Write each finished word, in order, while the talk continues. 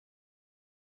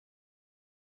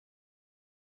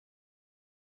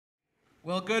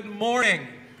Well, good morning.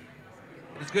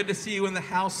 It's good to see you in the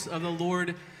house of the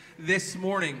Lord this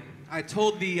morning. I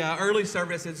told the early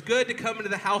service it's good to come into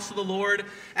the house of the Lord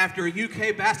after a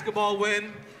UK basketball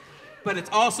win, but it's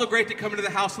also great to come into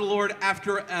the house of the Lord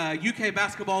after a UK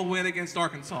basketball win against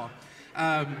Arkansas.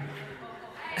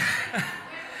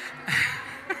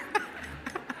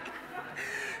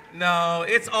 No,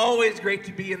 it's always great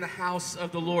to be in the house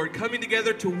of the Lord, coming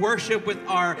together to worship with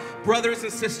our brothers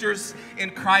and sisters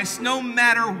in Christ, no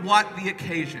matter what the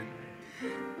occasion.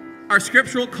 Our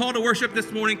scriptural call to worship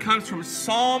this morning comes from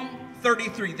Psalm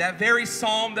 33, that very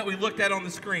psalm that we looked at on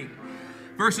the screen.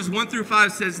 Verses 1 through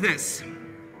 5 says this: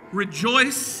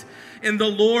 "Rejoice in the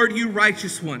Lord, you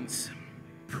righteous ones.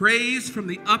 Praise from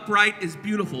the upright is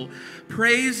beautiful.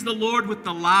 Praise the Lord with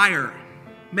the lyre.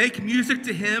 Make music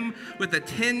to him with a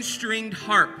 10-stringed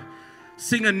harp.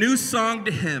 Sing a new song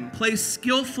to him. Play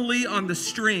skillfully on the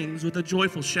strings with a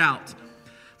joyful shout.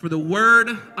 For the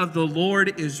word of the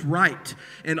Lord is right,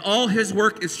 and all his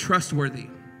work is trustworthy.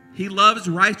 He loves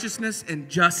righteousness and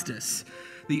justice.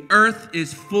 The earth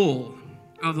is full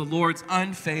of the Lord's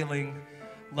unfailing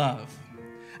love."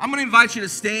 I'm going to invite you to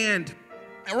stand,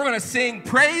 and we're going to sing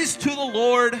Praise to the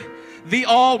Lord, the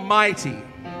Almighty.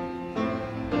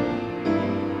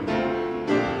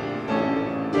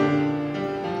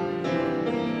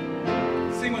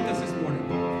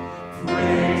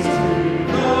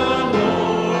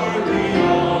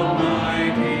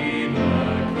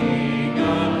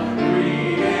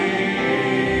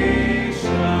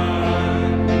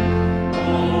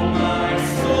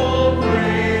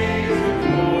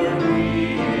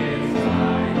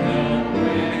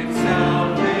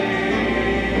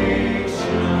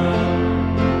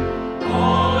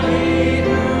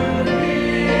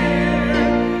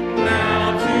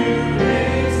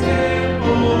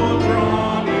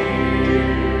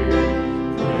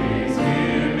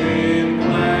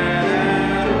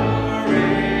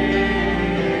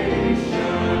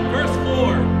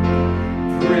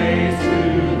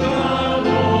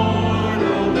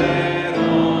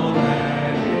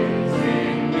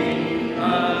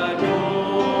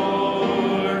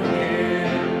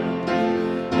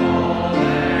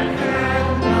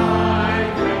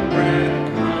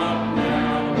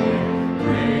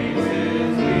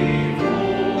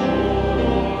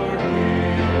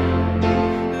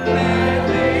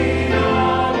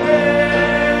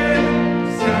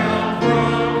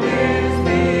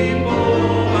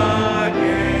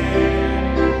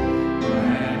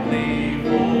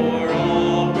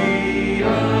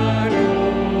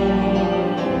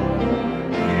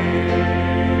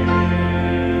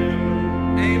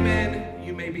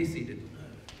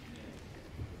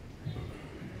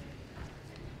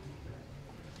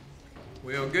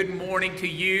 To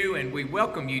you, and we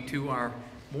welcome you to our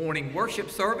morning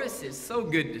worship service. It's so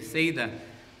good to see the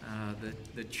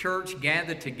church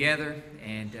gathered together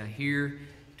and here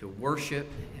to worship,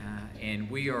 and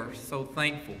we are so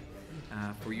thankful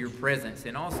for your presence.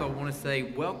 And also want to say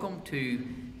welcome to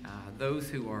those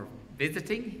who are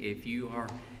visiting. If you are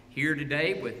here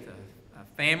today with a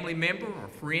family member or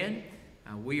friend,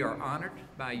 we are honored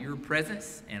by your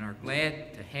presence and are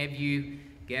glad to have you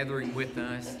gathering with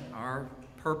us. Our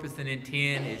purpose and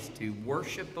intent is to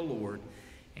worship the Lord,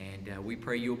 and we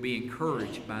pray you'll be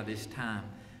encouraged by this time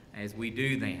as we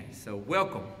do that. So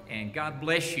welcome, and God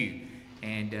bless you.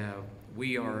 And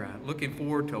we are looking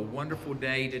forward to a wonderful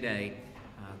day today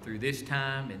through this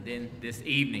time, and then this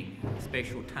evening, a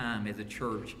special time as a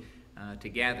church to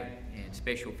gather and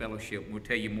special fellowship. We'll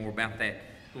tell you more about that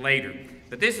later.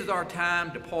 But this is our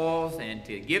time to pause and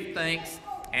to give thanks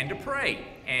and to pray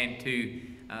and to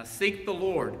seek the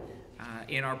Lord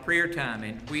in our prayer time.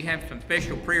 And we have some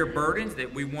special prayer burdens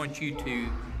that we want you to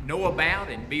know about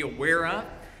and be aware of.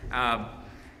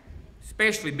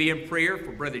 Especially be in prayer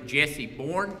for Brother Jesse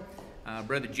Bourne.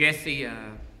 Brother Jesse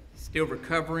still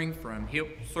recovering from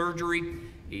hip surgery.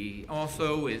 He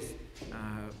also is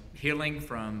healing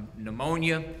from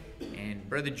pneumonia. And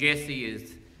Brother Jesse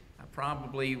is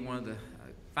probably one of the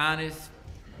finest,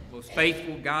 most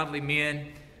faithful, godly men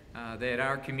that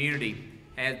our community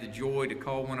has the joy to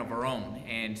call one of our own.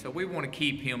 And so we want to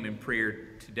keep him in prayer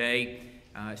today,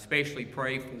 especially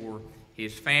pray for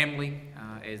his family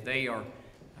as they are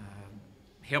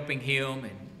helping him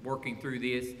and working through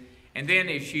this. And then,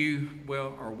 as you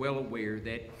are well aware,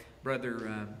 that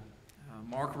Brother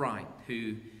Mark Wright,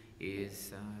 who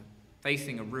is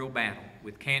facing a real battle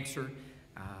with cancer,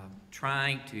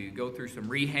 trying to go through some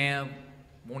rehab,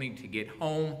 wanting to get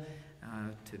home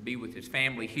to be with his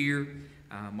family here.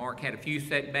 Mark had a few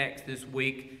setbacks this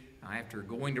week after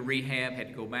going to rehab, had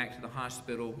to go back to the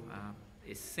hospital.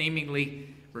 is seemingly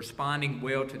responding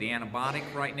well to the antibiotic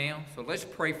right now. So let's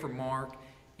pray for Mark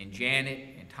and Janet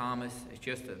and Thomas. It's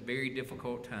just a very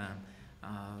difficult time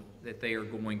that they are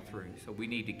going through. So we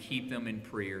need to keep them in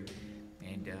prayer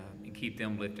and keep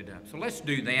them lifted up. So let's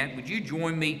do that. Would you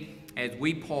join me as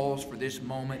we pause for this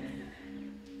moment?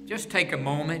 Just take a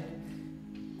moment,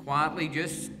 quietly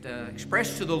just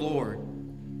express to the Lord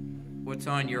what's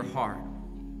on your heart.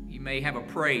 You may have a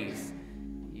praise.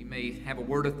 You may have a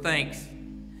word of thanks.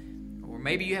 Or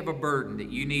maybe you have a burden that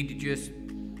you need to just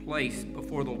place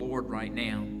before the Lord right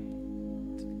now.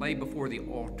 Lay before the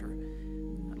altar.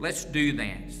 Let's do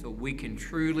that so we can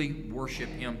truly worship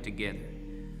Him together.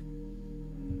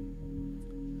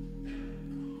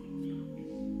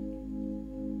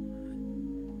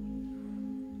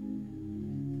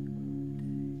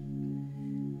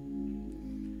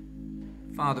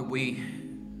 Father, we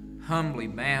humbly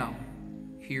bow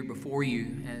here before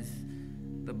you as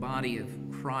the body of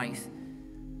Christ.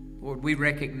 Lord, we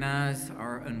recognize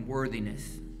our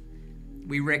unworthiness.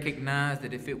 We recognize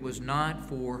that if it was not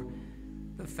for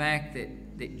the fact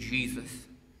that Jesus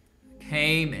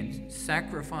came and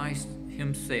sacrificed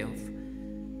Himself,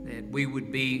 that we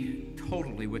would be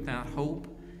totally without hope.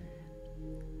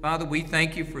 Father, we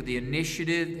thank you for the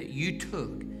initiative that you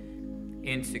took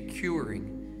in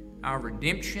securing our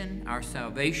redemption, our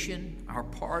salvation, our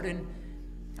pardon,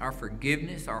 our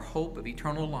forgiveness, our hope of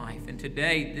eternal life. And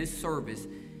today, this service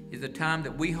is a time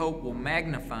that we hope will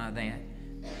magnify that.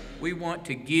 We want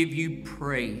to give you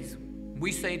praise.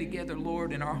 We say together,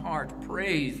 Lord, in our hearts,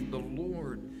 praise the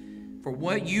Lord for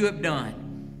what you have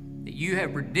done, that you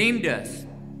have redeemed us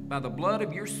by the blood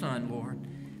of your Son, Lord.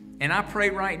 And I pray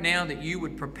right now that you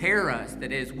would prepare us,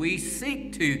 that as we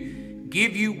seek to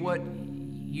give you what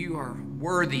you are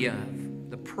worthy of,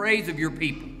 the praise of your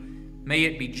people, may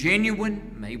it be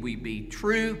genuine, may we be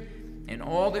true in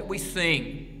all that we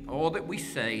sing, all that we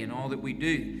say, and all that we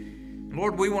do.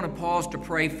 Lord, we want to pause to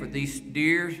pray for these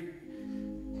dear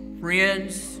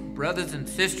friends, brothers and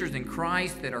sisters in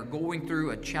Christ that are going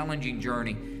through a challenging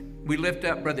journey. We lift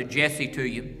up Brother Jesse to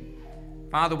you.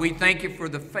 Father, we thank you for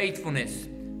the faithfulness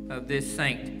of this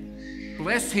saint.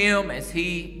 Bless him as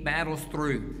he battles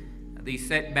through these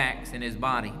setbacks in his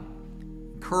body.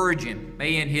 Encourage him.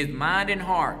 May in his mind and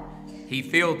heart he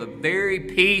feel the very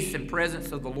peace and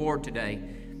presence of the Lord today.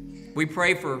 We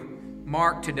pray for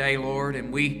Mark today, Lord,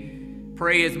 and we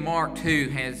pray as Mark too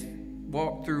has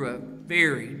walked through a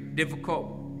very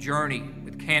difficult journey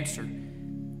with cancer.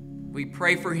 We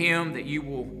pray for him that you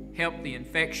will help the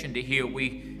infection to heal.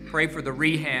 We pray for the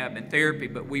rehab and therapy,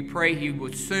 but we pray he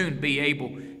will soon be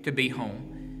able to be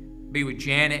home. Be with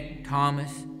Janet,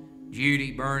 Thomas,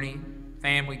 Judy, Bernie,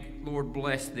 family. Lord,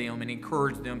 bless them and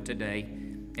encourage them today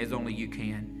as only you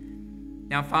can.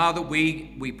 Now, Father,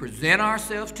 we present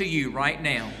ourselves to you right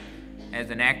now as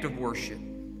an act of worship.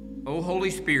 Oh, Holy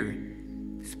Spirit,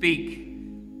 speak.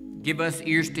 Give us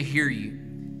ears to hear you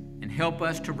and help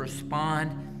us to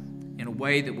respond in a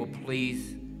way that will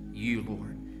please you,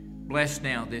 Lord. Bless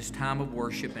now this time of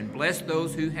worship and bless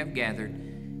those who have gathered.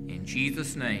 In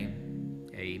Jesus' name,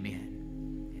 amen.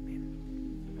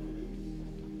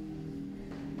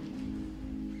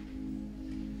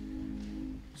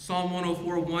 Psalm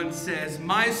 104:1 says,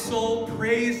 "My soul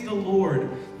praise the Lord.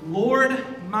 Lord,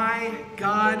 my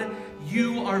God,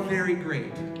 you are very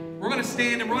great." We're going to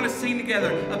stand and we're going to sing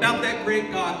together about that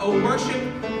great God. Oh, worship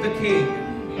the King.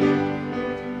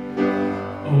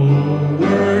 Oh,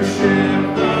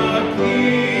 worship the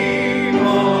King,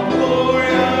 all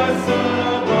glorious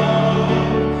above,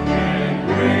 and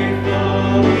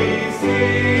gratefully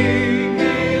sing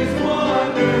His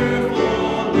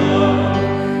wonderful love.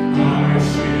 Our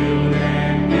shield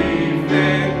and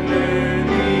defender,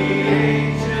 the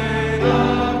Ancient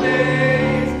of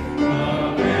Days,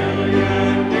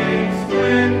 pavilion in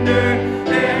splendor,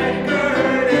 and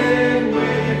girded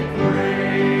with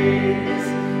praise.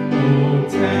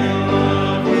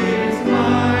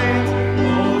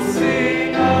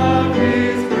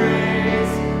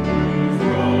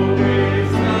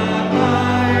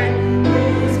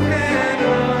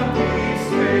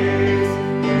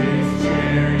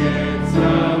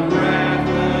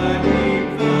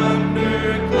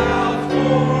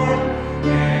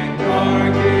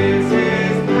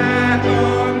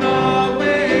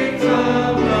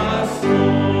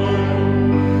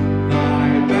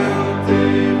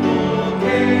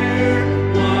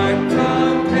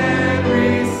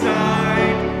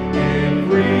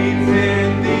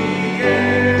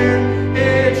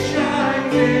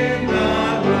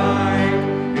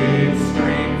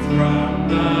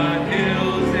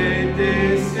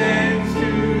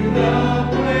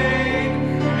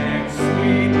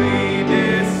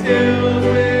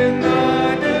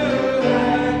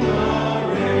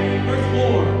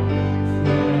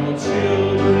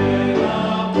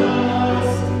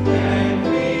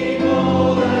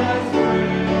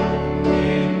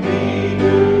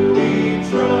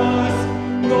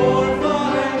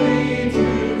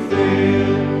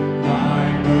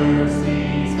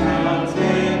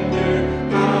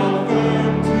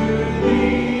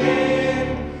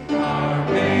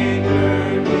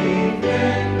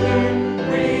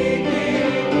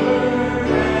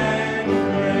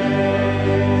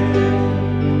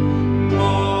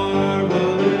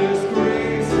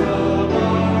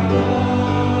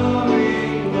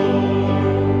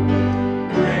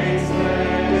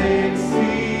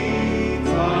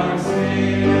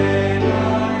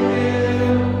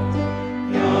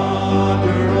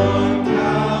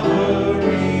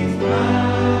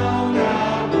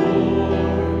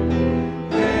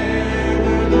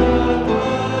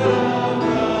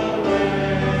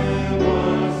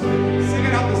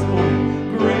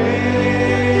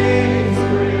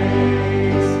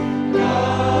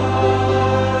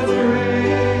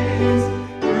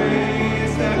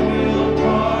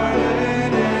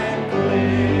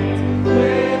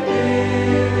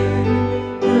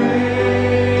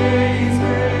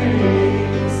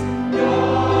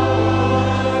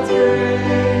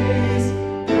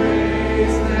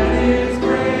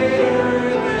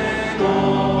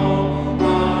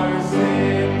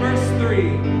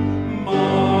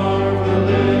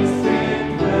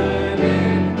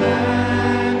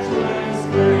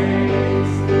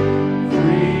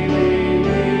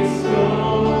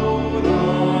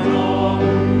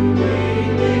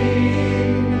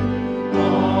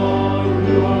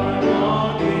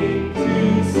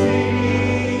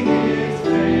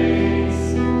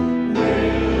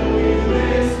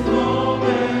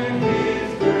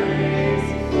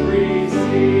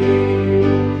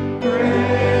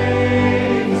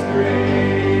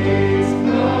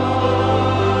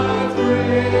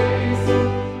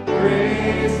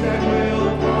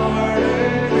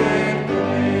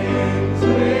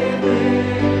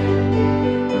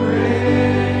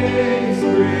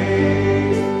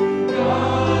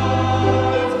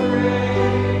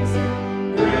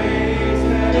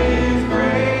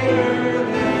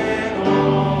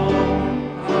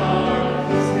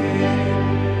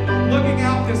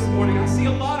 this morning, I see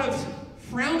a lot of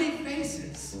frowny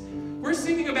faces. We're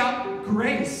singing about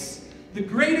grace, the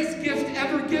greatest gift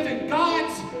ever given,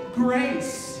 God's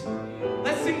grace.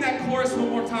 Let's sing that chorus one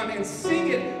more time and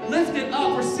sing it, lift it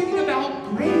up. We're singing about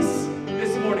grace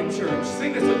this morning, church.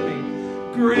 Sing this with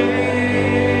me.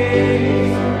 Grace.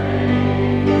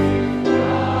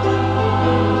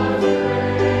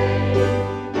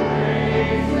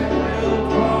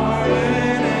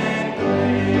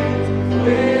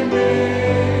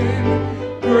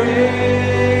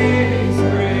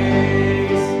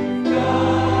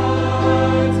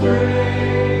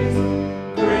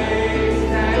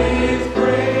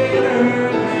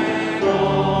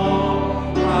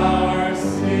 Our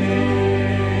sin.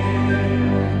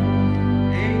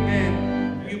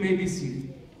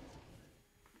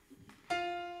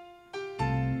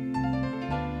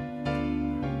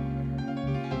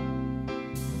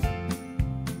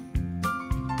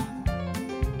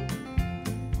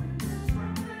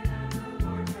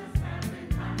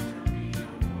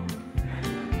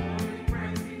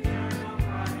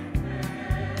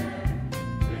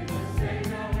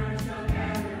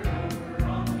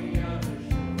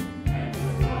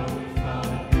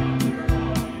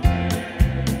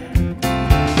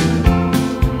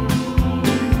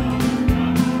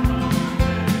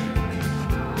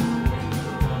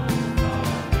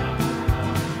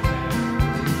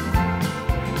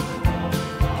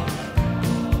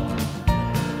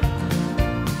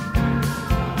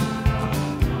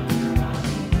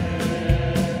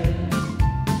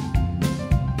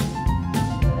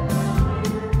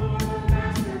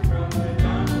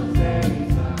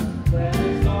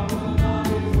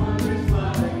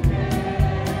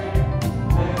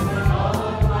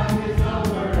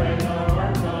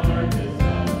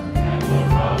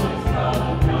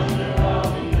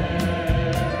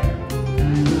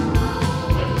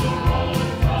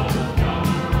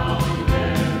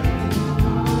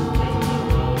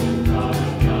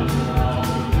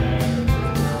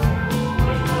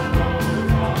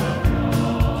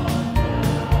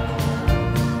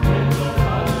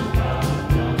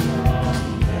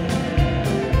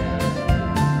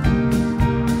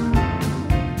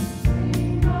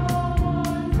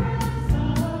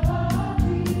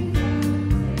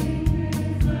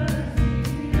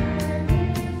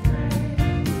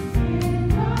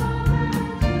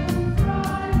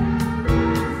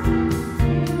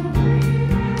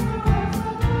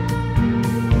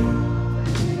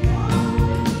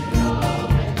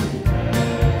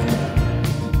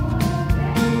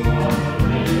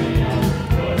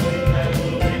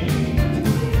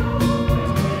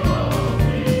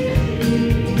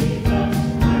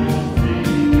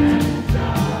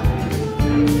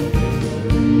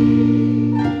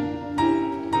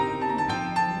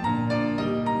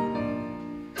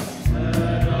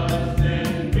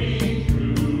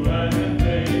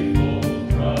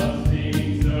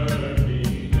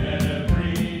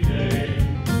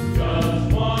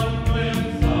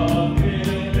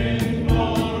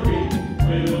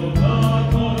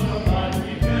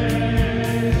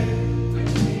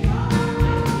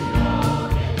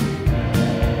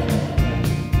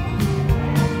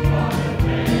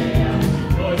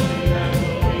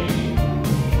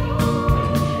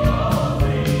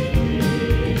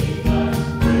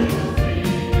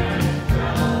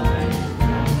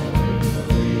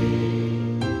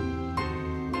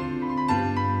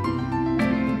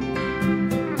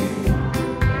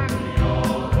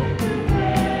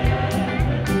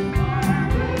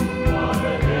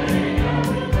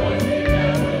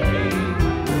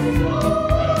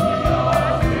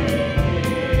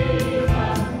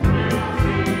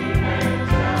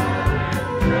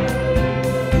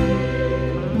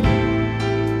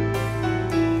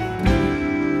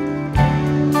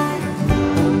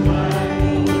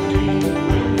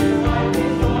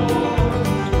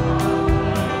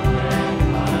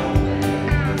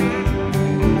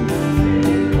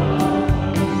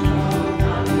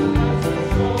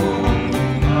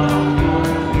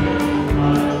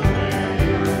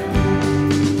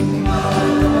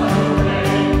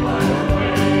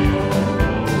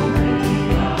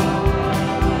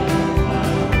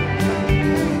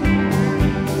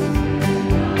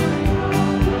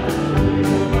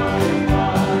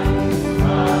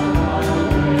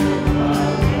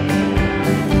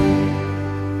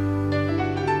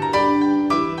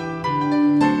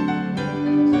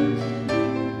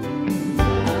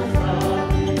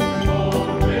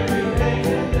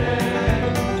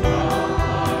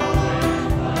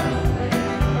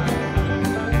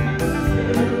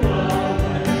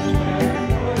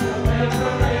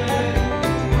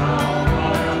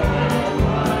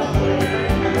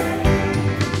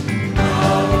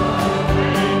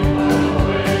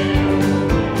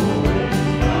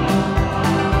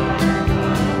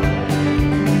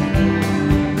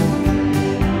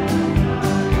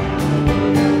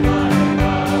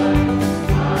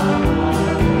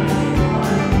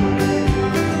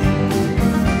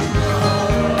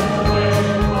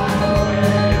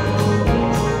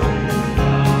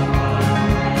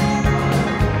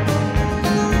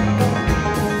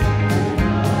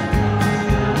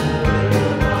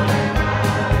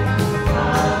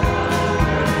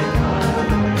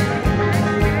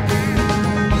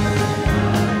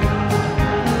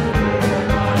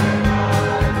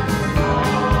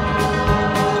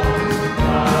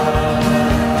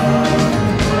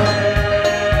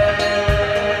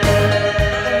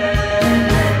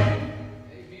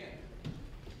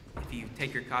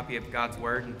 copy of God's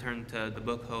Word and turn to the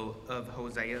book of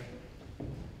Hosea.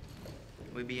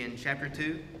 We'll be in chapter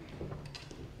 2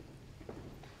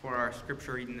 for our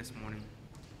scripture reading this morning.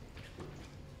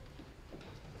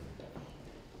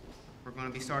 We're going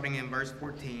to be starting in verse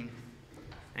 14,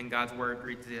 and God's Word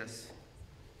reads this.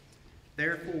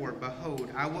 Therefore, behold,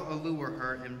 I will allure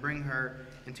her and bring her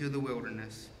into the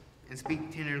wilderness, and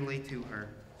speak tenderly to her.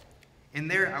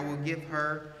 And there I will give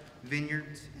her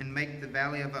vineyards, and make the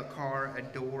valley of Achor a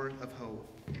door of hope.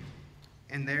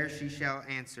 And there she shall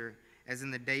answer, as in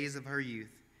the days of her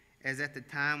youth, as at the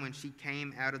time when she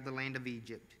came out of the land of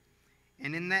Egypt.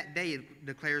 And in that day,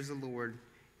 declares the Lord,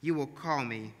 you will call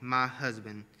me my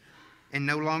husband, and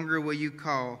no longer will you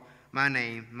call my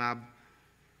name my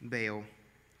Baal.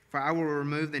 For I will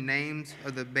remove the names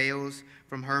of the Baals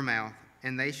from her mouth,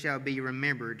 and they shall be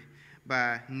remembered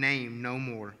by name no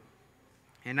more.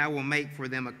 And I will make for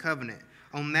them a covenant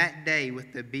on that day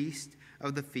with the beasts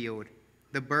of the field,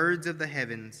 the birds of the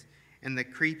heavens, and the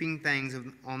creeping things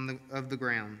of the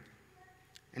ground.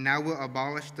 And I will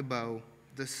abolish the bow,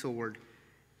 the sword,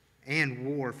 and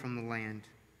war from the land.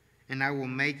 And I will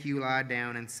make you lie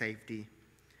down in safety.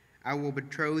 I will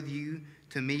betroth you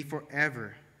to me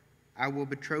forever. I will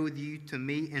betroth you to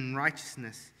me in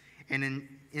righteousness and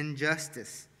in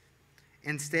justice.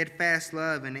 In steadfast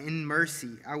love and in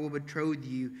mercy, I will betroth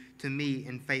you to me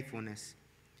in faithfulness.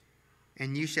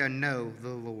 And you shall know the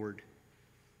Lord.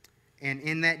 And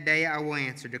in that day I will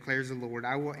answer, declares the Lord.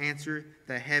 I will answer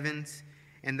the heavens,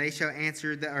 and they shall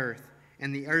answer the earth.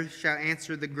 And the earth shall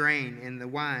answer the grain and the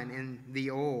wine and the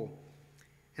oil.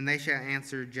 And they shall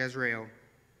answer Jezreel.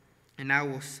 And I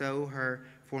will sow her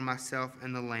for myself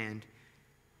in the land.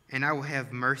 And I will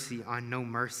have mercy on no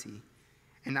mercy.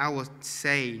 And I will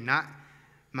say, not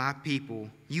my people,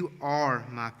 you are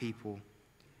my people.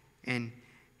 And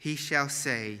he shall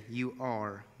say, you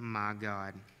are my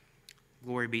God.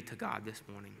 Glory be to God this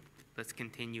morning. Let's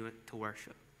continue to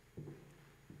worship.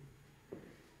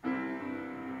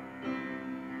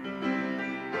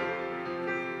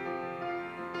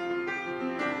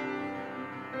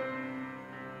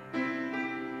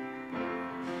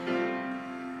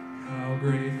 How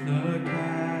great the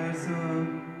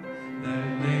chasm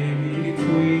that lay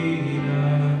between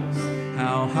us,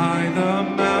 how high the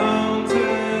mountain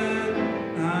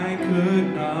I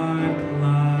could not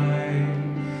climb.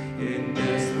 In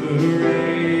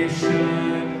desperation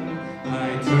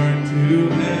I turned to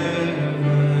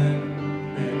heaven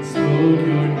and spoke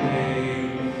your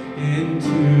name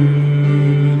into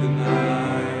the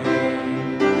night.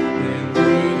 And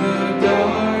through the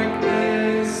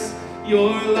darkness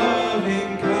your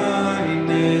loving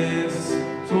kindness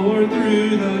tore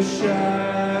through the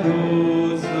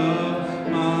shadows of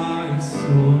my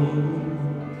soul.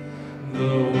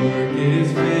 The work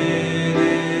is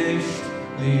finished,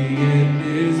 the end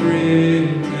is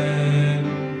written.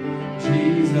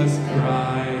 Jesus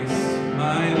Christ,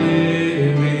 my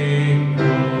living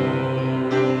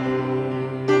hope.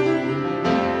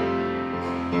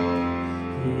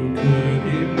 Who could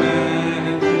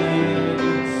imagine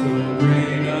so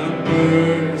great a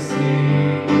mercy?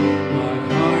 What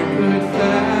heart could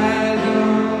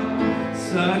fathom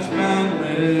such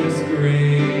boundless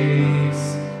grace?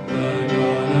 The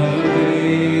God of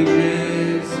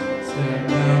ages stepped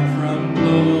down from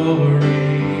glory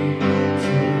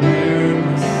to bear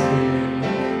my sin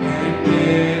and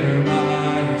bear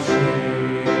my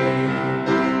shame.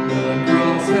 The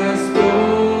cross has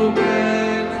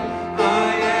spoken, I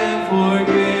am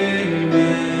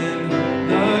forgiven.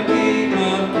 The King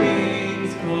of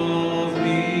Kings calls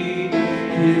me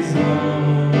his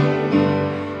own.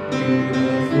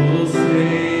 Beautiful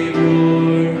Savior,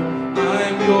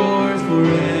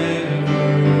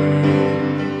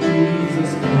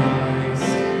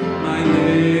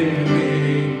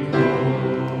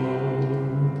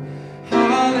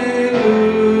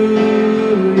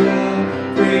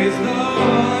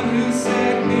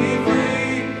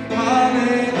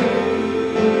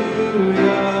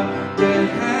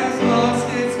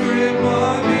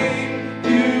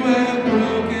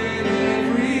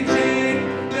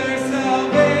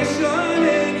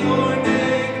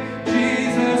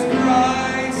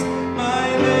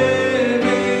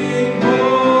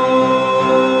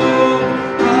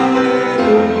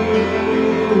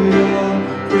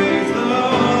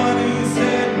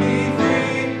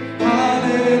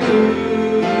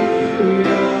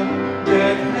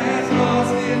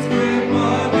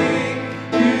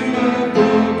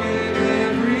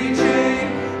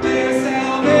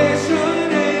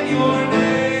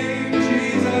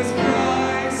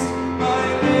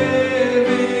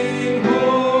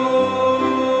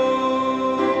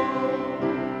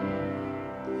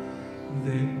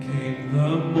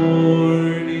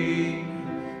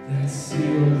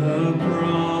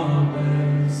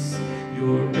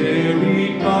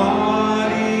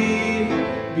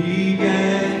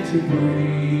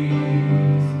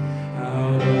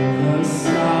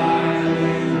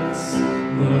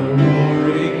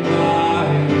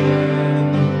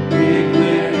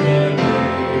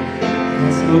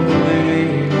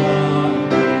 proclaim on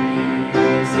me.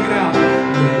 Sing it out.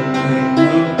 In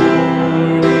the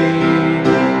morning,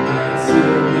 as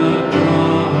in the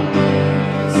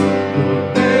promise, your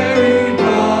very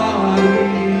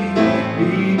body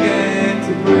began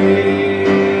to breathe.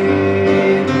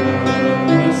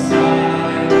 The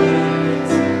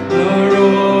silence, the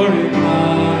roaring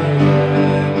lion,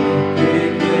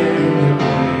 declared the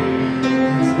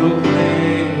praise,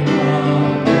 proclaim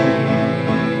on me.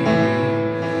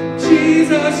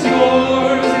 Jesus,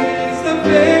 yours is the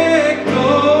victory.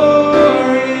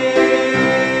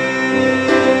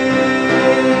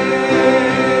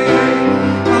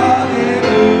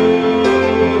 Hallelujah.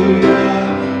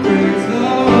 Praise the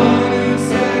one who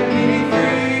set me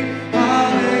free.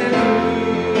 Hallelujah.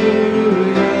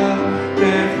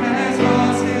 Death has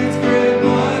lost its grip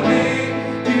on me.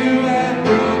 You have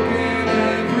broken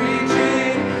every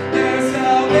chain. There's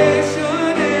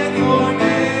salvation in your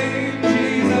name,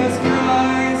 Jesus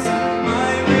Christ,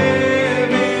 my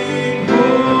living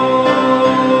hope.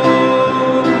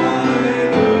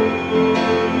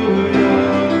 Hallelujah.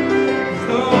 He's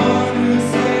the one who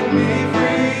set me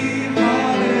free.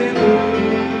 Hallelujah.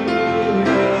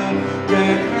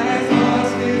 Death has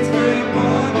lost its grip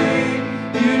on me.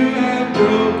 You have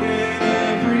broken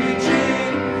every chain.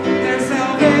 There's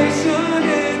salvation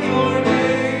in your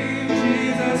name,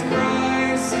 Jesus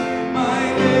Christ, my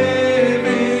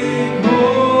living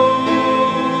hope.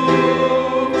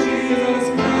 Jesus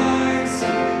Christ,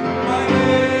 my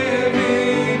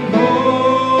living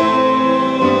hope.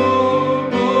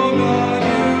 Oh God,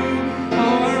 you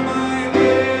are my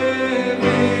living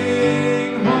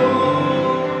hope.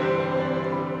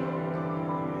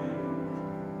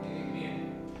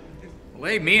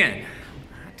 Well, amen.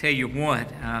 I tell you what,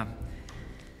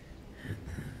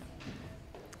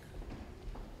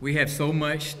 we have so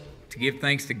much to give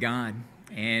thanks to God,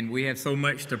 and we have so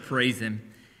much to praise Him.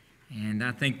 And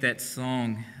I think that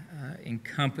song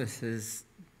encompasses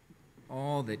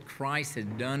all that Christ has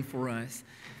done for us.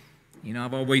 You know,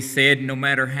 I've always said, no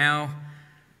matter how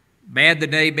bad the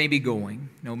day may be going,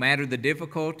 no matter the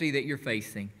difficulty that you're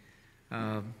facing,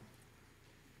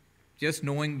 just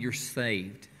knowing you're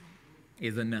saved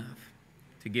is enough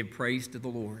to give praise to the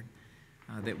Lord,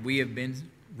 that we have been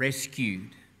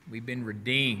rescued, we've been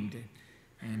redeemed.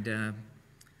 And the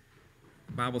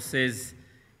Bible says,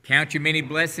 count your many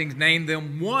blessings, name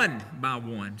them one by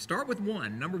one. Start with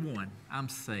one. Number one, I'm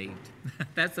saved.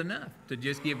 That's enough to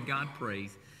just give God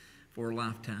praise for a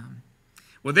lifetime.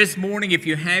 Well, this morning, if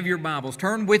you have your Bibles,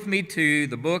 turn with me to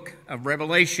the book of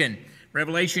Revelation,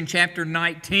 Revelation chapter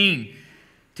 19.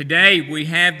 Today, we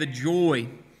have the joy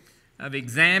of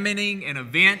examining an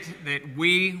event that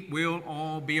we will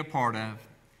all be a part of.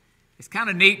 It's kind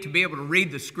of neat to be able to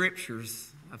read the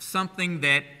scriptures of something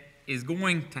that is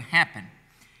going to happen,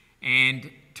 and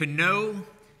to know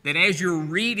that as you're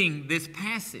reading this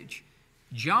passage,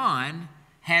 John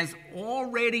has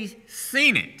already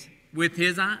seen it with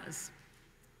his eyes.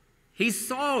 He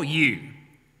saw you.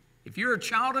 If you're a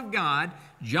child of God,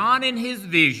 John in his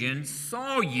vision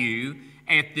saw you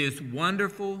at this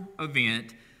wonderful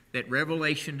event that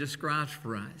Revelation describes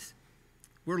for us.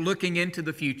 We're looking into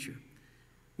the future.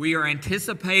 We are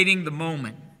anticipating the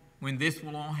moment when this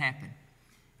will all happen.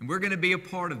 And we're going to be a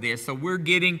part of this. So we're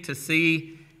getting to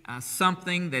see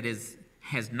something that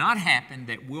has not happened,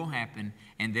 that will happen,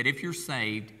 and that if you're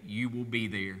saved, you will be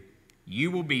there. You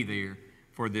will be there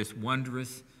for this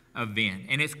wondrous event.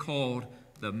 And it's called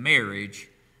the marriage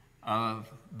of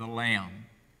the Lamb.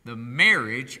 The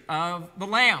marriage of the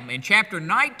Lamb. In chapter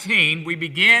 19, we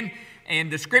begin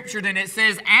in the scripture, and it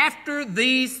says, after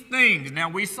these things. Now,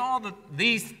 we saw that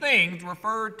these things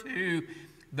refer to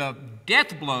the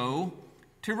death blow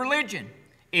to religion.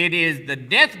 It is the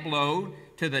death blow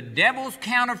to the devil's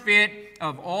counterfeit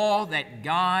of all that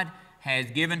God has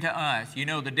given to us. You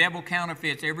know, the devil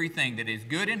counterfeits everything that is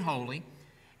good and holy.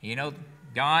 You know,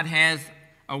 God has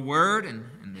a word, and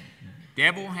the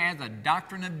devil has a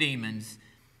doctrine of demons.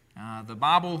 The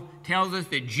Bible tells us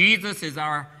that Jesus is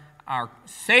our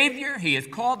Savior. He is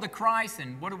called the Christ.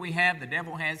 And what do we have? The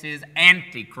devil has his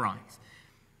Antichrist.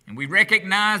 And we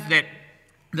recognize that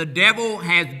the devil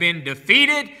has been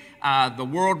defeated. The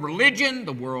world religion,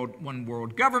 the one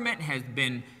world government has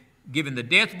been given the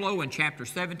death blow in chapter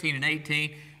 17 and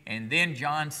 18. And then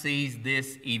John sees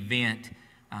this event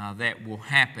that will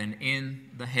happen in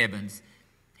the heavens.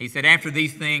 He said, after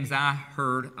these things I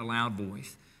heard a loud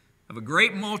voice of a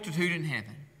great multitude in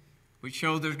heaven, which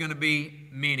shows there's going to be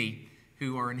many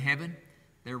who are in heaven.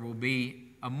 There will be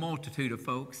a multitude of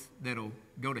folks that will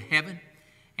go to heaven.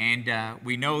 And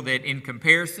we know that in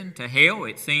comparison to hell,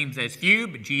 it seems as few,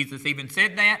 but Jesus even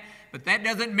said that. But that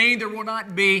doesn't mean there will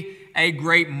not be a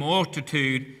great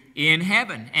multitude in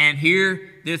heaven. And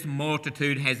here this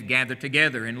multitude has gathered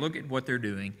together. And look at what they're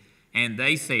doing. And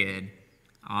they said,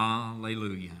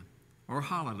 Alleluia, or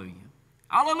Hallelujah.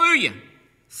 Alleluia.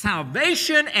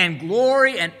 Salvation and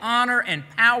glory and honor and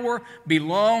power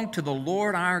belong to the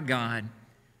Lord our God.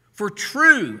 For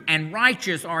true and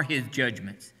righteous are his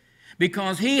judgments,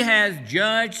 because he has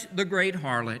judged the great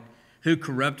harlot who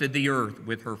corrupted the earth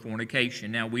with her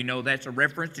fornication. Now we know that's a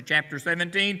reference to chapter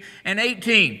 17 and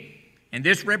 18. And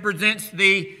this represents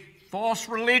the false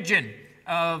religion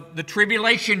of the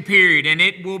tribulation period, and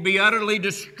it will be utterly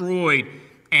destroyed,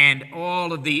 and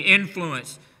all of the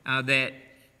influence that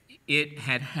it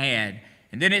had.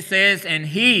 And then it says, and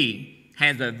he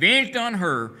has avenged on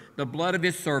her the blood of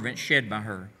his servants shed by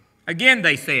her. Again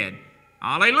they said,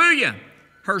 Alleluia.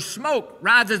 Her smoke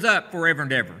rises up forever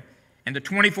and ever. And the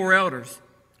 24 elders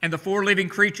and the 4 living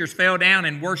creatures fell down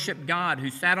and worshiped God who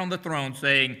sat on the throne,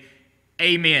 saying,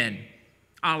 Amen.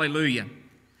 Alleluia.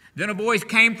 Then a voice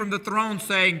came from the throne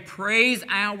saying, Praise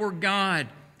our God,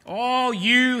 all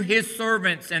you his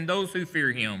servants and those who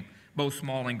fear him, both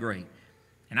small and great.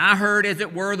 And I heard, as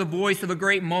it were, the voice of a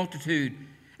great multitude,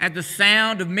 as the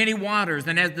sound of many waters,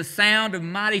 and as the sound of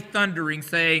mighty thundering,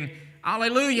 saying,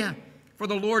 Alleluia, for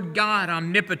the Lord God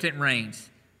omnipotent reigns.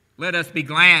 Let us be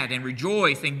glad and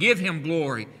rejoice and give him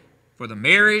glory, for the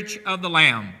marriage of the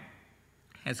Lamb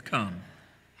has come,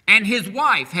 and his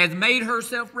wife has made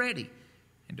herself ready.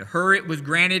 And to her it was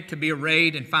granted to be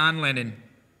arrayed in fine linen,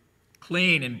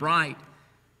 clean and bright,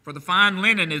 for the fine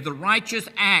linen is the righteous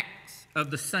acts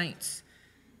of the saints.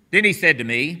 Then he said to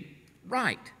me,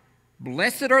 Write,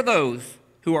 blessed are those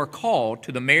who are called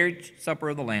to the marriage supper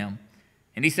of the Lamb.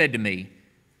 And he said to me,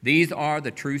 These are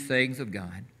the true sayings of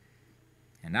God.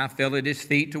 And I fell at his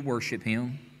feet to worship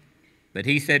him. But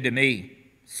he said to me,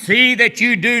 See that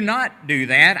you do not do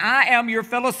that. I am your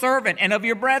fellow servant and of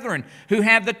your brethren who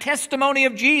have the testimony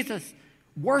of Jesus.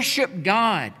 Worship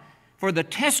God, for the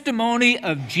testimony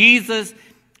of Jesus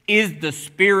is the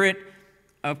spirit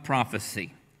of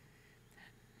prophecy.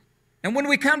 And when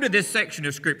we come to this section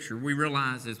of Scripture, we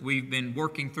realize as we've been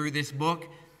working through this book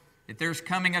that there's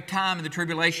coming a time in the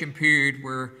tribulation period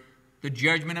where the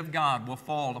judgment of God will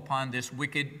fall upon this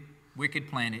wicked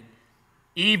planet.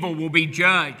 Evil will be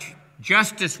judged.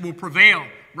 Justice will prevail.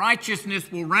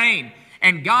 Righteousness will reign.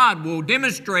 And God will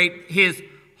demonstrate his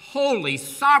holy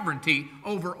sovereignty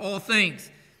over all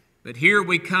things. But here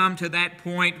we come to that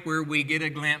point where we get a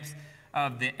glimpse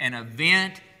of an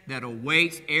event that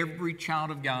awaits every child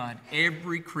of God,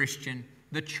 every Christian,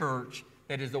 the church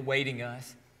that is awaiting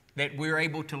us, that we're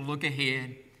able to look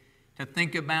ahead, to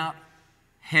think about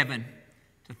heaven,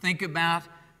 to think about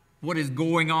what is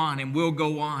going on and will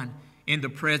go on in the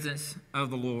presence of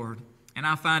the Lord. And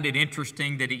I find it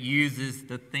interesting that it uses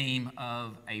the theme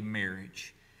of a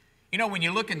marriage. You know, when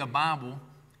you look in the Bible,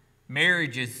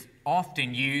 marriage is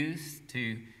often used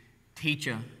to teach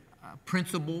a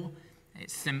principle. It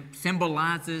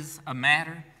symbolizes a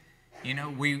matter. You know,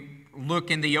 we look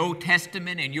in the Old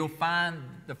Testament and you'll find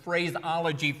the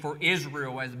phraseology for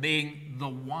Israel as being the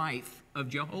wife of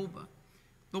Jehovah.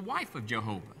 The wife of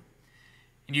Jehovah.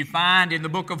 And you find in the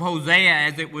book of Hosea,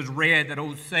 as it was read, that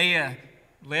Hosea,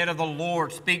 led of the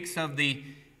Lord, speaks of the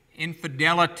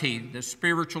infidelity, the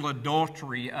spiritual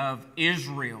adultery of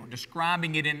Israel,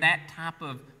 describing it in that type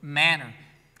of manner.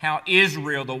 How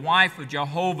Israel, the wife of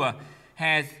Jehovah,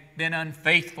 has been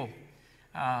unfaithful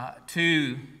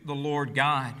to the Lord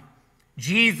God.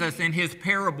 Jesus in his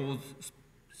parables,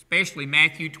 especially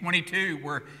Matthew 22,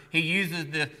 where he uses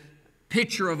the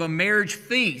picture of a marriage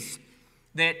feast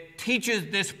that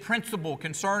teaches this principle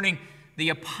concerning the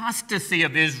apostasy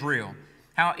of Israel.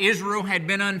 How Israel had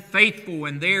been unfaithful,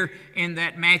 and there in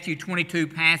that Matthew 22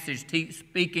 passage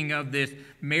speaking of this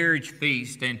marriage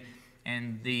feast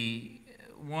and the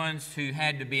ones who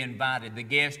had to be invited, the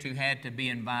guests who had to be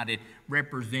invited,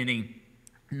 representing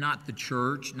not the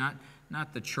church,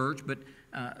 not the church,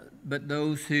 but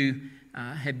those who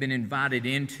had been invited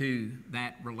into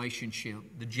that relationship,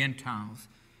 the Gentiles.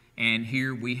 And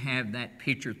here we have that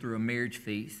picture through a marriage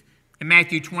feast. In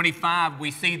Matthew 25, we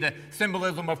see the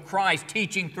symbolism of Christ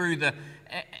teaching through the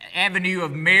avenue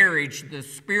of marriage, the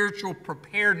spiritual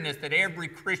preparedness that every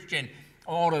Christian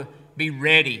ought to be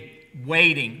ready,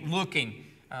 waiting, looking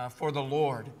for the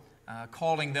Lord,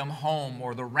 calling them home,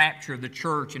 or the rapture of the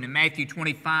church. And in Matthew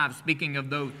 25, speaking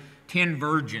of those 10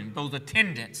 virgins, those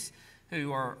attendants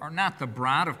who are not the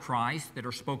bride of Christ that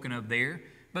are spoken of there,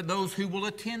 but those who will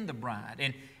attend the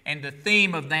bride. And the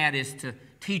theme of that is to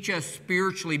teach us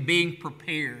spiritually being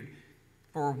prepared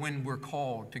for when we're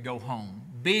called to go home,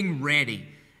 being ready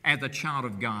as a child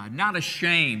of God, not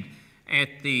ashamed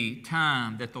at the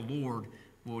time that the Lord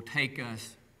will take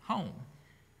us home.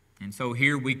 And so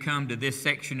here we come to this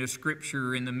section of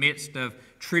Scripture. In the midst of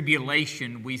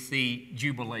tribulation, we see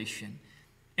jubilation.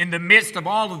 In the midst of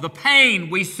all of the pain,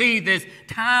 we see this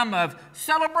time of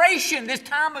celebration, this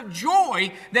time of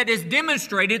joy that is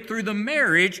demonstrated through the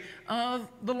marriage of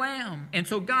the Lamb. And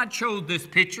so God chose this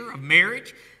picture of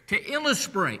marriage to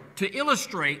illustrate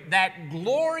that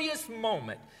glorious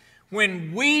moment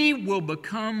when we will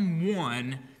become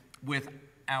one with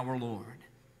our Lord.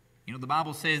 You know, the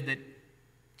Bible says that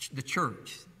the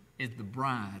church is the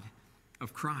bride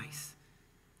of Christ.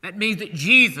 That means that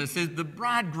Jesus is the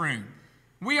bridegroom.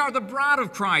 We are the bride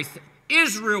of Christ.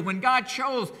 Israel, when God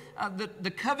chose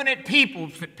the covenant people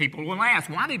will ask,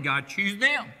 why did God choose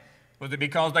them? Was it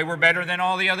because they were better than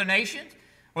all the other nations?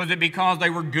 Was it because they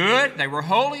were good, they were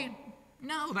holy?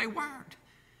 No, they weren't.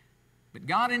 But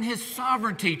God in His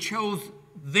sovereignty chose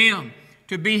them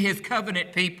to be His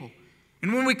covenant people.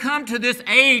 And when we come to this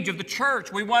age of the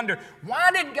church, we wonder,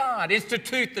 why did God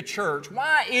institute the church?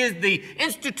 Why is the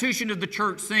institution of the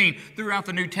church seen throughout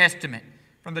the New Testament,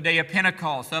 from the day of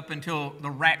Pentecost up until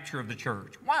the rapture of the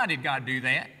church? Why did God do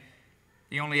that?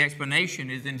 The only explanation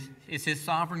is His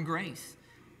sovereign grace.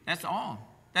 That's all.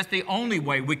 That's the only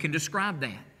way we can describe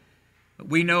that. But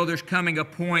we know there's coming a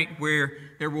point where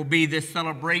there will be this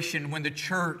celebration when the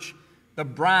church, the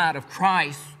bride of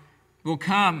Christ, will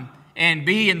come and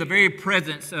be in the very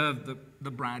presence of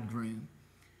the bridegroom.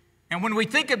 And when we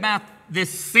think about this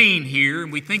scene here,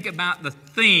 and we think about the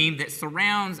theme that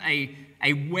surrounds a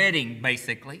wedding,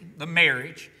 basically, the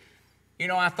marriage, you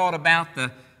know, I thought about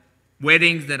the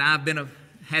weddings that I've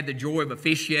had the joy of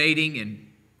officiating and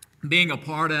being a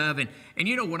part of. And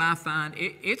you know what I find?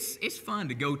 It's fun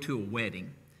to go to a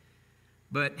wedding.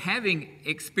 But having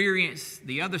experienced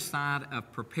the other side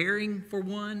of preparing for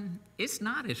one, it's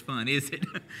not as fun, is it?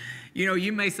 You know,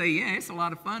 you may say, yeah, it's a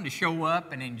lot of fun to show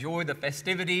up and enjoy the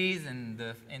festivities and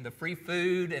the free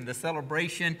food and the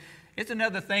celebration. It's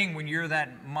another thing when you're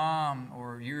that mom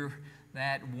or you're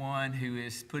that one who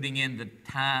is putting in the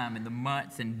time and the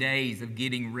months and days of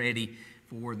getting ready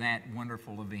for that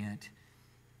wonderful event.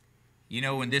 You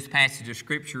know, in this passage of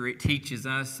Scripture, it teaches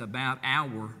us about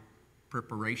our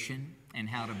preparation and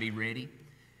how to be ready.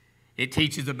 It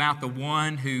teaches about the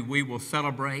one who we will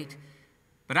celebrate.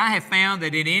 But I have found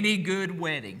that in any good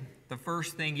wedding, the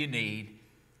first thing you need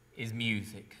is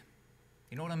music.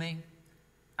 You know what I mean?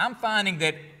 I'm finding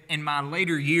that in my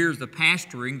later years of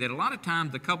pastoring that a lot of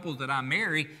times the couples that I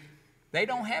marry, they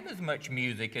don't have as much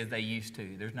music as they used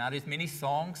to. There's not as many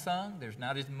songs sung. There's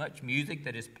not as much music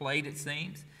that is played, it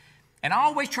seems. And I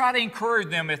always try to encourage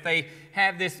them if they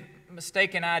have this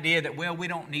mistaken idea that, well, we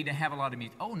don't need to have a lot of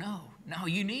music. Oh, no,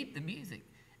 you need the music.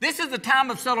 This is a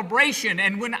time of celebration,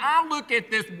 and when I look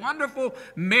at this wonderful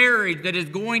marriage that is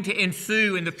going to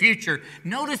ensue in the future,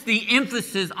 notice the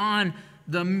emphasis on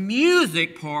the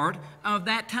music part of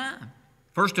that time.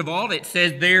 First of all, it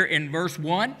says there in verse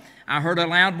 1, I heard a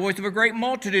loud voice of a great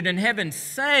multitude in heaven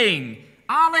saying,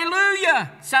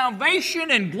 Alleluia!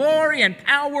 Salvation and glory and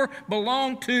power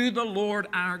belong to the Lord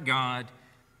our God.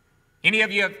 Any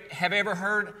of you have ever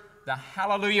heard the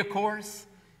Hallelujah chorus?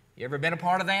 You ever been a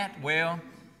part of that? Well,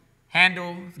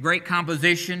 Handel's great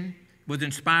composition was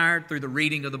inspired through the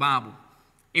reading of the Bible.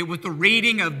 It was the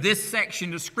reading of this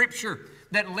section of Scripture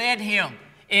that led him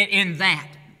in that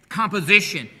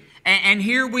composition. And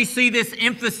here we see this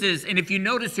emphasis. And if you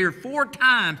notice here, 4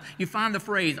 times you find the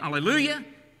phrase Alleluia.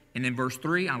 And then verse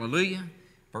 3, Alleluia.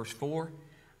 Verse 4,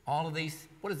 all of these,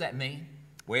 what does that mean?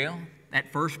 Well,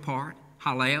 that first part,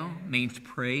 Hallel, means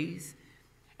praise.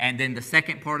 And then the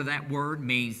second part of that word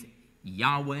means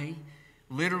Yahweh.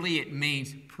 Literally, it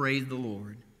means praise the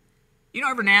Lord. You know,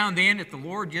 every now and then, if the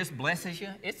Lord just blesses you,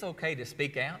 it's okay to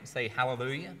speak out and say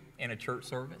hallelujah in a church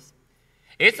service.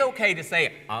 It's okay to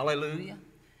say hallelujah.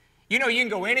 You know, you can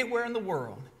go anywhere in the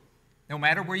world, no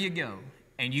matter where you go,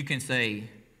 and you can say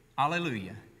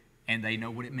hallelujah, and they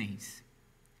know what it means.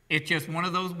 It's just one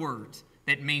of those words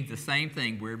that means the same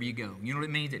thing wherever you go. You know what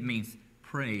it means? It means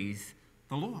praise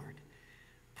the Lord.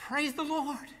 Praise the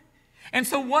Lord. And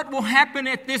so what will happen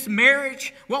at this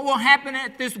marriage? What will happen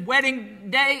at this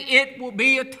wedding day? It will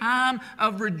be a time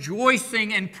of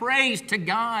rejoicing and praise to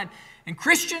God. And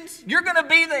Christians, you're going to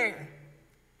be there.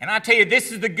 And I tell you,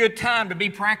 this is the good time to be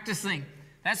practicing.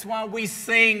 That's why we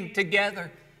sing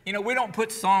together. You know, we don't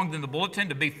put songs in the bulletin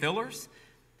to be fillers.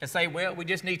 to say, well, we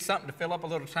just need something to fill up a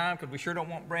little time because we sure don't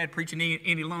want Brad preaching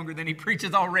any longer than he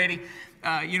preaches already.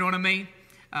 You know what I mean?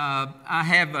 I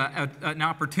have an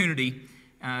opportunity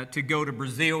to go to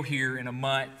Brazil here in a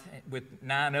month with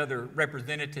 9 other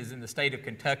representatives in the state of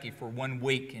Kentucky for 1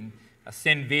 week and a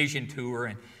Send Vision tour.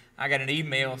 And I got an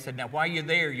email that said, now while you're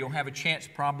there, you'll have a chance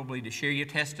probably to share your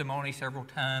testimony several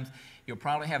times. You'll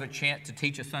probably have a chance to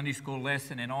teach a Sunday school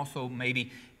lesson and also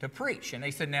maybe to preach. And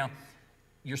they said, now,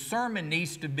 your sermon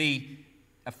needs to be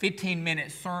a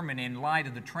 15-minute sermon in light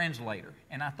of the translator.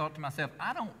 And I thought to myself,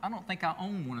 I don't think I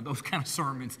own one of those kind of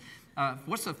sermons.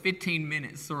 What's a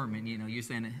 15-minute sermon? You know, you're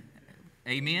saying,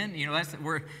 amen? You know, that's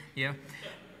where, yeah.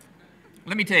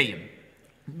 Let me tell you,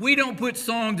 we don't put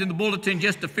songs in the bulletin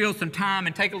just to fill some time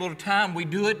and take a little time. We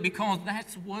do it because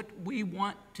that's what we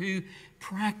want to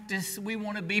practice. We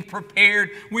want to be prepared.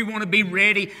 We want to be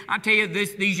ready. I tell you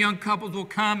this, these young couples will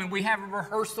come and we have a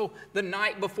rehearsal the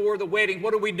night before the wedding.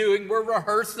 What are we doing? We're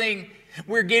rehearsing.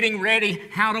 We're getting ready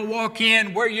how to walk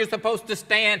in, where you're supposed to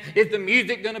stand. Is the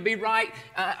music going to be right?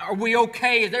 Are we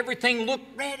okay? Does everything look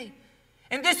ready?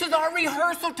 And this is our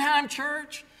rehearsal time,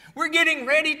 church. We're getting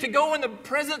ready to go in the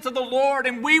presence of the Lord,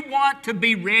 and we want to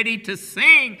be ready to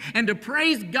sing and to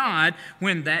praise God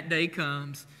when that day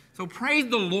comes. So praise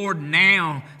the Lord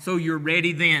now so you're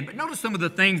ready then. But notice some of the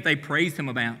things they praise Him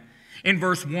about. In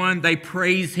verse 1, they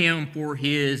praise Him for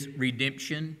His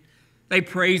redemption. They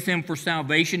praise Him for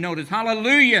salvation. Notice,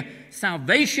 hallelujah,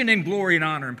 salvation and glory and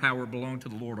honor and power belong to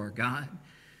the Lord our God.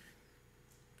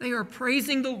 They are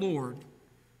praising the Lord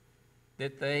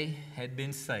that they had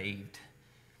been saved.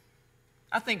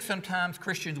 I think sometimes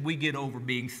Christians, we get over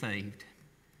being saved.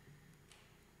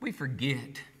 We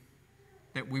forget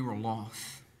that we were lost.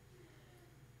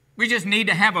 We just need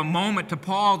to have a moment to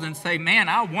pause and say, man,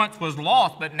 I once was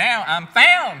lost, but now I'm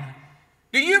found.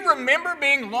 Do you remember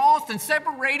being lost and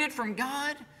separated from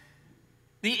God?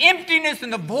 The emptiness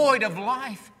and the void of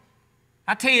life.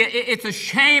 I tell you, it's a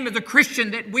shame as a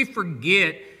Christian that we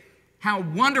forget how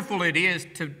wonderful it is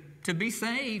to be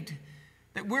saved,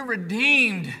 that we're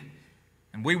redeemed.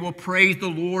 And we will praise the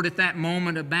Lord at that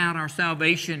moment about our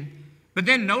salvation. But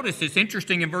then notice, it's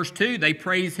interesting in verse 2, they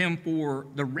praise Him for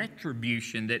the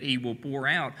retribution that He will pour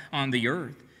out on the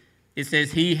earth. It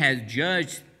says He has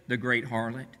judged the great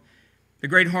harlot. The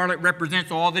great harlot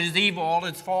represents all that is evil, all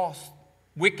that's false,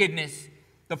 wickedness,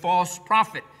 the false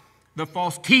prophet, the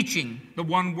false teaching, the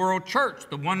one world church,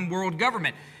 the one world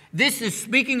government. This is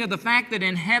speaking of the fact that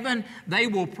in heaven they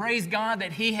will praise God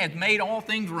that He has made all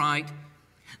things right.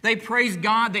 They praise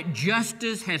God that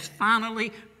justice has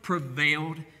finally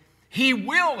prevailed. He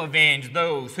will avenge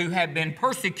those who have been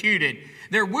persecuted.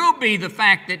 There will be the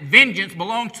fact that vengeance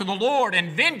belongs to the Lord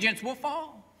and vengeance will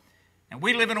fall. And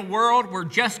we live in a world where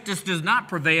justice does not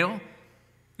prevail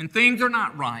and things are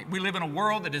not right. We live in a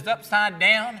world that is upside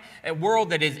down, a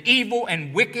world that is evil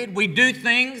and wicked. We do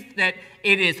things that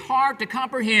it is hard to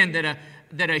comprehend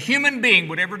that a human being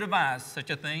would ever devise such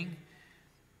a thing.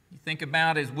 You think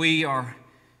about as we are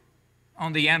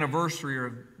on the anniversary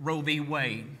of Roe v.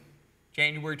 Wade,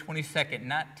 January 22nd,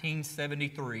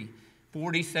 1973,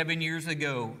 47 years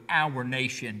ago, our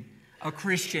nation, a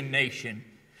Christian nation,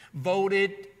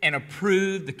 voted and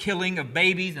approved the killing of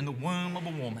babies in the womb of a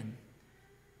woman.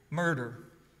 Murder.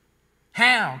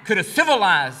 How could a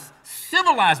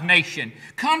civilized nation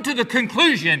come to the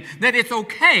conclusion that it's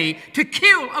okay to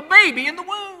kill a baby in the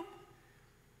womb?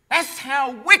 That's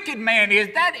how wicked man is.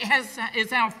 That is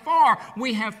how far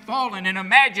we have fallen. And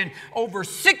imagine over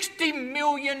 60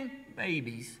 million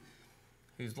babies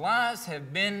whose lives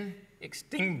have been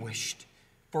extinguished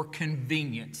for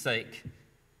convenience sake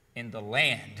in the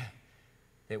land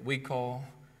that we call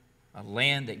a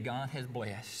land that God has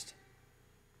blessed.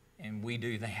 And we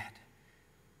do that.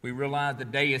 We realize the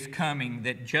day is coming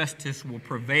that justice will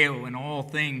prevail and all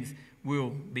things will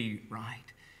be right.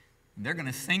 And they're going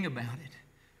to sing about it.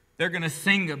 They're going to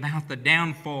sing about the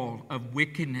downfall of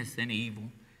wickedness and evil.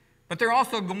 But they're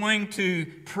also going to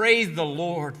praise the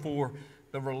Lord for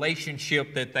the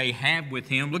relationship that they have with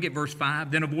Him. Look at verse 5.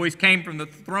 Then a voice came from the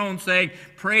throne saying,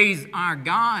 praise our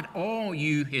God, all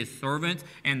you His servants,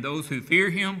 and those who fear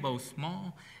Him, both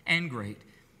small and great.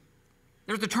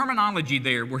 There's a terminology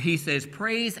there where he says,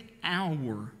 praise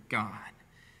our God.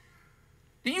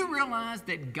 Do you realize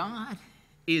that God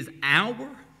is our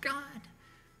God?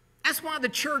 That's why the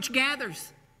church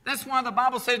gathers. That's why the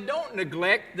Bible says, don't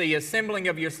neglect the assembling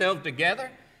of yourselves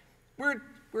together.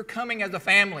 We're coming as a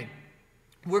family.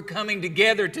 We're coming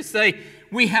together to say,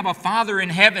 we have a Father in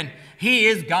heaven. He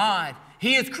is God.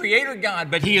 He is Creator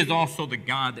God, but He is also the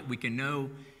God that we can know.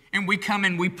 And we come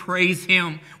and we praise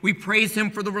Him. We praise Him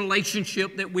for the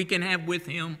relationship that we can have with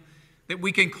Him. that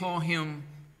we can call him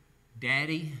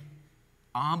Daddy,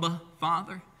 Abba,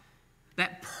 Father,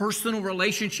 that personal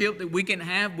relationship that we can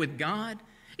have with God.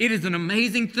 It is an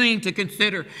amazing thing to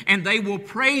consider, and they will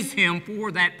praise him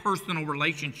for that personal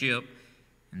relationship.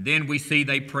 And then we see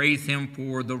they praise him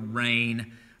for the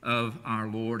reign of our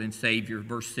Lord and Savior.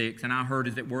 Verse 6, and I heard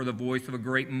as it were the voice of a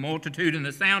great multitude and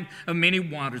the sound of many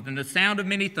waters and the sound of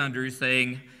many thunders,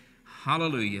 saying,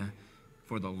 Hallelujah,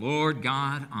 for the Lord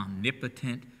God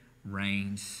omnipotent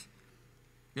reigns.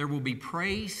 There will be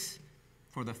praise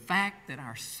for the fact that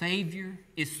our Savior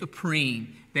is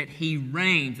supreme, that he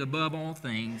reigns above all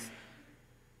things.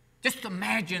 Just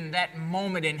imagine that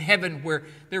moment in heaven where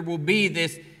there will be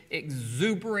this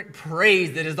exuberant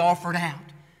praise that is offered out.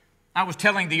 I was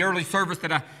telling the early service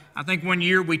that I think one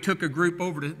year we took a group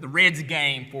over to the Reds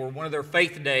game for one of their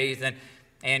faith days, and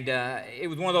it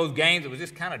was one of those games that was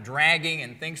just kind of dragging,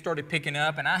 and things started picking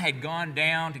up, and I had gone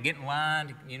down to get in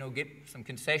line to, get some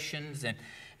concessions,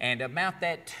 and about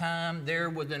that time, there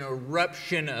was an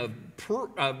eruption of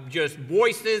just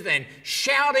voices and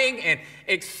shouting and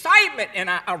excitement. And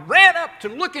I ran up to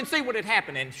look and see what had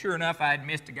happened. And sure enough, I had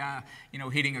missed a guy,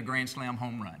 hitting a grand slam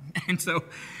home run. And so,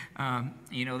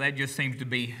 that just seems to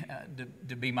be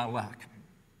my luck.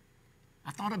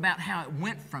 I thought about how it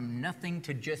went from nothing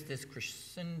to just this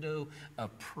crescendo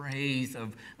of praise,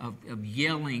 of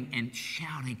yelling and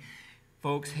shouting.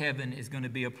 Folks, heaven is going to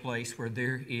be a place where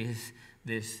there is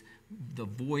the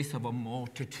voice of a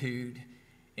multitude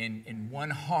in one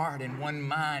heart and one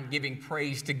mind giving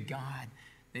praise to God,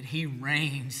 that he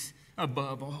reigns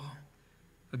above all.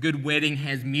 A good wedding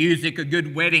has music. A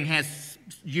good wedding has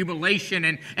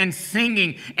jubilation and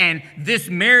singing. And this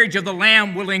marriage of the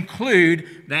Lamb will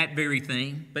include that very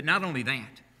thing. But not only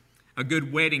that, a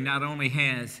good wedding not only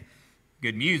has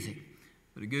good music,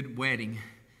 but a good wedding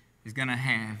is going to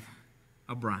have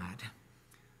a bride.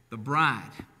 The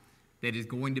bride that is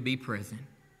going to be present.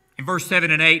 In verse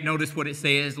 7 and 8, notice what it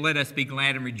says. Let us be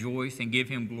glad and rejoice and give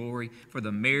him glory, for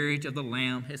the marriage of the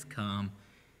Lamb has come,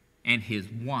 and his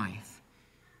wife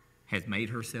has made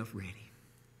herself ready.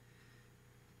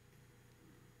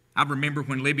 I remember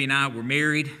when Libby and I were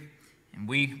married, and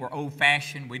we were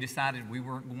old-fashioned. We decided we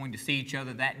weren't going to see each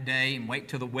other that day and wait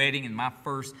till the wedding. And the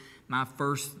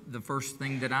first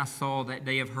thing that I saw that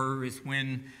day of her is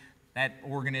when that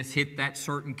organist hit that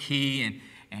certain key,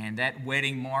 and that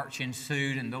wedding march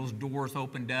ensued, and those doors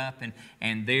opened up,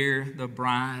 and there the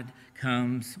bride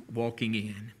comes walking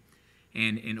in.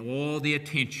 And all the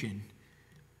attention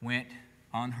went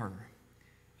on her.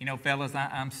 Fellas,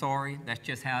 I'm sorry. That's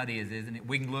just how it is, isn't it?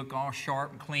 We can look all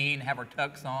sharp and clean, have our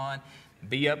tux on,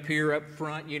 be up here up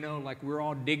front, like we're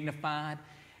all dignified.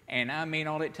 And I mean,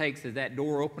 all it takes is that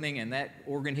door opening and that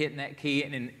organ hitting that key,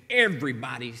 and then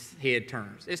everybody's head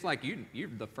turns. It's like you're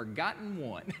the forgotten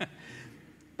one.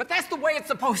 But that's the way it's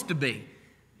supposed to be.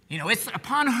 It's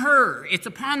upon her. It's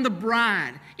upon the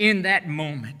bride in that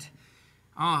moment.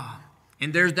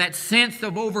 And there's that sense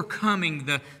of overcoming,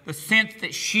 the sense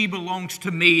that she belongs to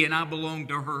me and I belong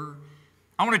to her.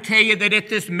 I want to tell you that at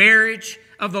this marriage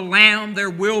of the Lamb,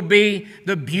 there will be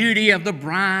the beauty of the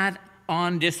bride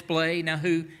on display. Now,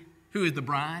 who is the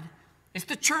bride? It's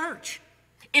the church.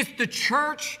 It's the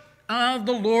church of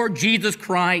the Lord Jesus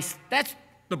Christ. That's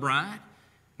the bride.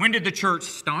 When did the church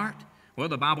start? Well,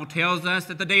 the Bible tells us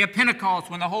that the day of Pentecost,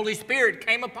 when the Holy Spirit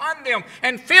came upon them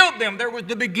and filled them, there was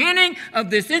the beginning of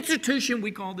this institution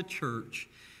we call the church.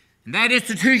 And that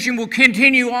institution will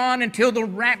continue on until the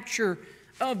rapture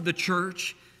of the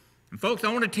church. And folks,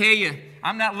 I want to tell you,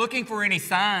 I'm not looking for any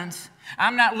signs.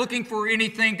 I'm not looking for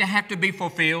anything to have to be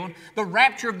fulfilled. The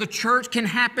rapture of the church can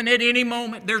happen at any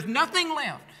moment. There's nothing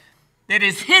left that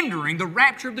is hindering the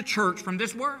rapture of the church from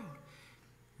this world.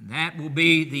 And that will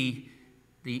be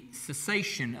the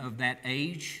cessation of that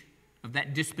age, of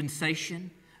that dispensation,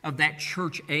 of that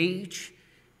church age.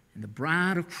 And the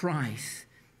bride of Christ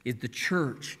is the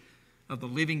church of the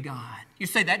living God. You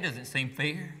say, that doesn't seem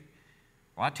fair.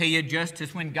 Well, I tell you, just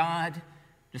as when God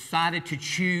decided to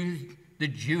choose the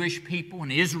Jewish people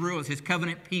and Israel as his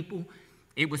covenant people,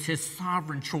 it was his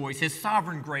sovereign choice, his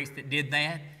sovereign grace that did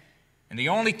that. And the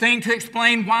only thing to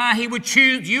explain why he would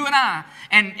choose you and I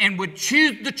and would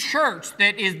choose the church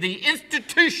that is the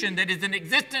institution that is in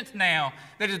existence now,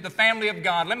 that is the family of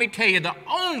God, let me tell you, the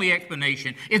only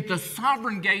explanation is the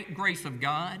sovereign grace of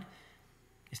God.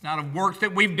 It's not of works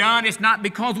that we've done. It's not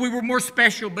because we were more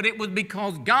special, but it was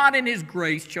because God in his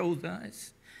grace chose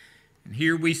us. And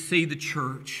here we see the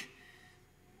church,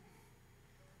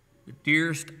 the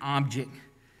dearest object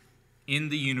in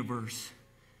the universe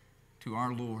to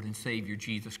our Lord and Savior,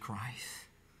 Jesus Christ.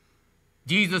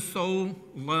 Jesus so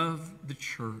loved the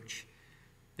church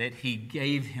that he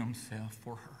gave himself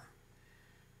for her.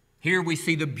 Here we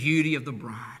see the beauty of the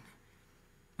bride.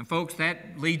 And folks,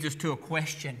 that leads us to a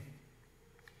question.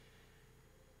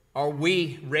 Are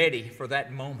we ready for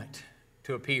that moment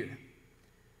to appear?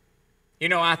 You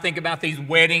know, I think about these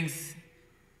weddings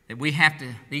that we have to,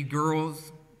 these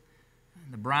girls,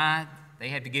 the bride, they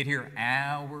have to get here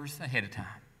hours ahead of time.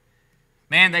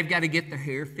 Man, they've got to get their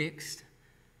hair fixed.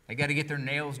 They've got to get their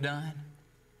nails done.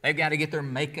 They've got to get their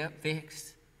makeup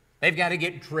fixed. They've got to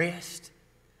get dressed.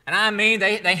 And I mean,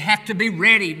 they have to be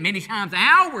ready many times,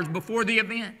 hours before the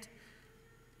event.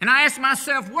 And I ask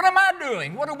myself, what am I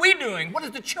doing? What are we doing? What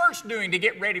is the church doing to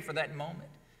get ready for that moment?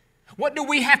 What do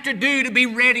we have to do to be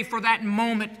ready for that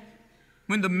moment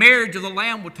when the marriage of the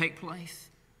Lamb will take place?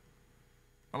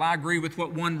 Well, I agree with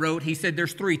what one wrote. He said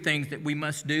there's 3 things that we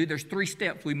must do. There's 3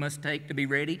 steps we must take to be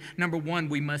ready. Number 1,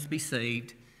 we must be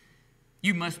saved.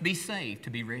 You must be saved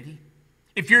to be ready.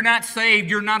 If you're not saved,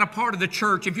 you're not a part of the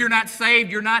church. If you're not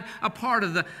saved, you're not a part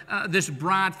of this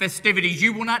bride festivities.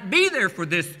 You will not be there for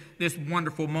this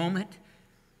wonderful moment.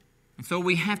 And so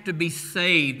we have to be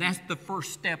saved. That's the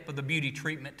first step of the beauty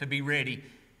treatment, to be ready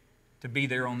to be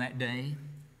there on that day.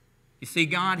 You see,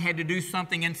 God had to do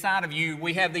something inside of you.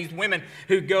 We have these women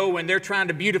who go and they're trying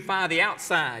to beautify the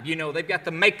outside. You know, they've got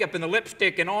the makeup and the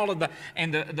lipstick and all of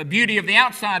the beauty of the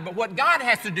outside. But what God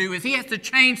has to do is He has to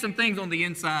change some things on the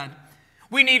inside.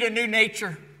 We need a new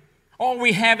nature. All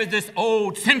we have is this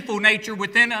old sinful nature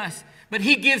within us. But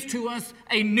He gives to us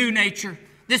a new nature,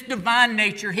 this divine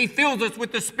nature. He fills us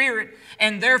with the Spirit.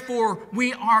 And therefore,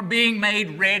 we are being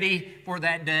made ready for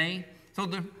that day.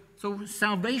 So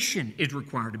salvation is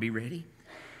required to be ready.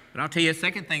 But I'll tell you a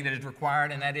second thing that is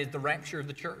required, and that is the rapture of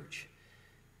the church.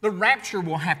 The rapture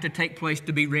will have to take place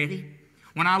to be ready.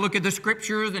 When I look at the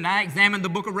Scriptures and I examine the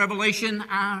book of Revelation,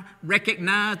 I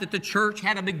recognize that the church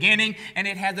had a beginning and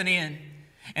it has an end.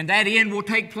 And that end will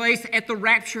take place at the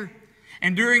rapture.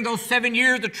 And during those 7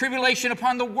 years, the tribulation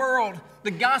upon the world, the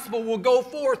gospel will go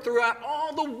forth throughout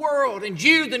all the world. And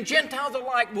Jews and Gentiles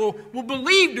alike will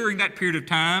believe during that period of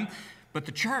time. But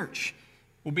the church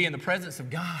will be in the presence of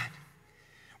God.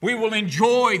 We will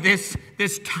enjoy this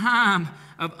time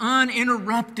of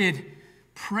uninterrupted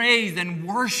praise and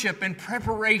worship and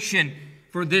preparation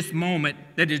for this moment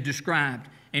that is described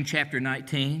in chapter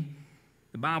 19.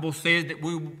 The Bible says that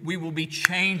we will be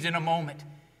changed in a moment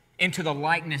into the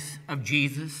likeness of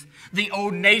Jesus. The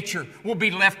old nature will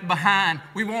be left behind.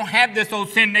 We won't have this old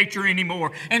sin nature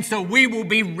anymore. And so we will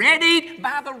be readied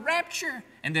by the rapture.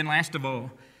 And then last of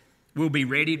all, we'll be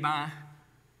readied by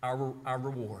our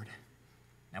reward.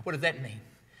 Now, what does that mean?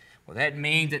 Well, that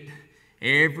means that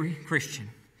every Christian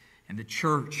and the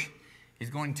church is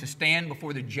going to stand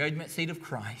before the judgment seat of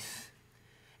Christ.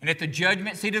 And at the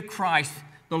judgment seat of Christ,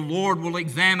 the Lord will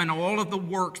examine all of the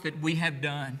works that we have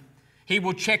done. He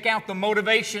will check out the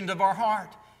motivations of our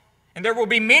heart. And there will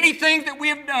be many things that we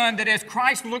have done that as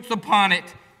Christ looks upon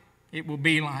it, it will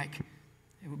be like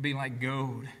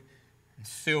gold and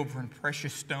silver and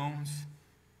precious stones.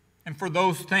 And for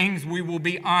those things we will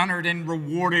be honored and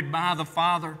rewarded by the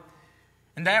Father.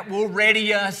 And that will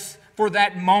ready us for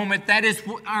that moment. That is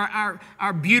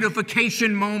our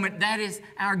beautification moment. That is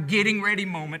our getting ready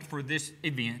moment for this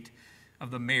event of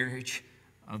the marriage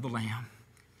of the Lamb.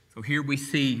 So here we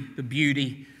see the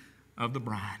beauty of the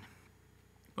bride.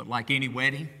 But like any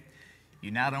wedding,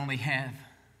 you not only have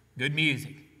good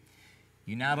music,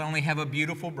 you not only have a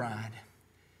beautiful bride,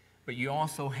 but you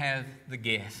also have the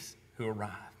guests who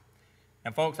arrive.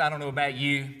 Now, folks, I don't know about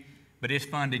you, but it's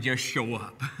fun to just show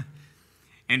up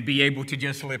and be able to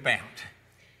just slip out.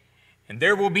 And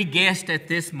there will be guests at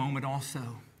this moment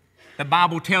also. The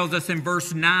Bible tells us in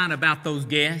verse 9 about those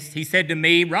guests. He said to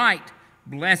me, "Write,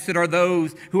 blessed are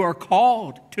those who are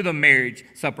called to the marriage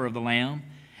supper of the Lamb."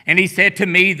 And he said to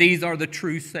me, "These are the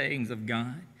true sayings of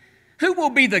God." Who will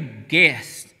be the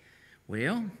guests?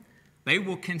 Well, they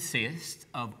will consist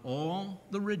of all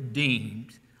the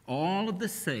redeemed, all of the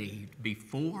saved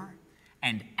before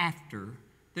and after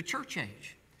the church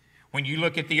age. When you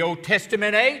look at the Old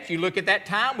Testament age, you look at that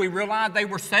time, we realize they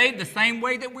were saved the same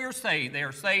way that we are saved. They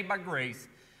are saved by grace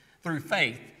through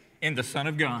faith in the Son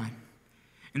of God.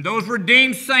 And those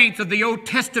redeemed saints of the Old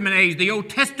Testament age, the Old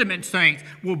Testament saints,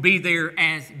 will be there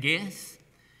as guests.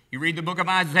 You read the book of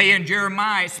Isaiah and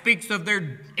Jeremiah, it speaks of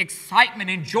their excitement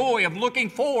and joy of looking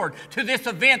forward to this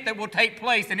event that will take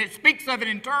place. And it speaks of it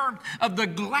in terms of the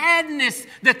gladness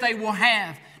that they will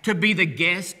have to be the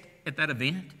guest at that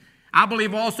event. I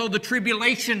believe also the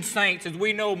tribulation saints, as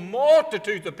we know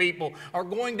multitudes of people are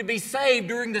going to be saved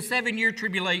during the 7-year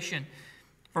tribulation.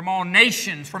 from all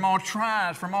nations, from all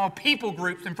tribes, from all people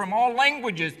groups, and from all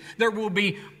languages. There will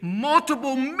be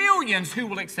multiple millions who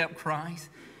will accept Christ.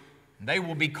 They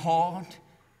will be called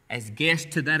as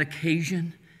guests to that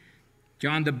occasion.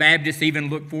 John the Baptist even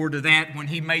looked forward to that when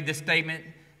he made the statement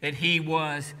that he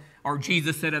was, or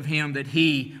Jesus said of him, that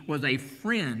he was a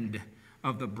friend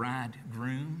of the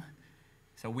bridegroom.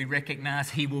 So we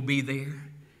recognize he will be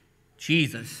there.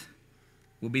 Jesus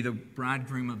will be the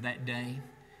bridegroom of that day.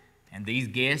 And these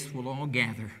guests will all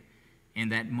gather in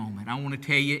that moment. I want to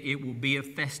tell you, it will be a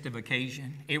festive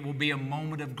occasion. It will be a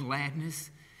moment of gladness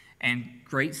and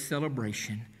great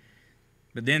celebration.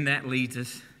 But then that leads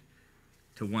us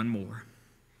to one more.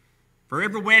 For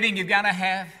every wedding you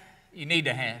need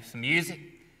to have some music.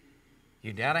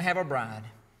 You got to have a bride.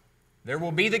 There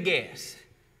will be the guests.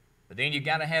 But then you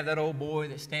got to have that old boy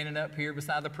that's standing up here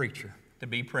beside the preacher to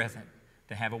be present,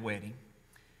 to have a wedding.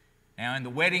 Now, in the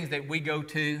weddings that we go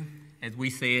to, as we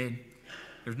said,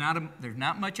 there's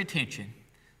not much attention.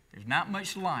 There's not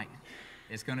much light.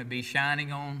 It's going to be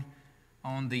shining on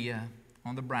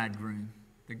the bridegroom.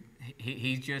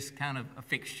 He's just kind of a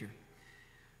fixture.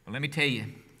 But let me tell you,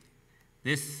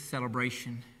 this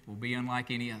celebration will be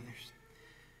unlike any others.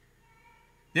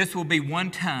 This will be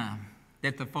one time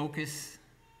that the focus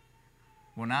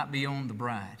will not be on the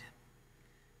bride,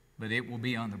 but it will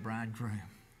be on the bridegroom,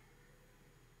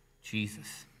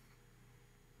 Jesus.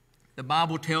 The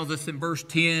Bible tells us in verse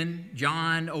 10,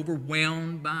 John,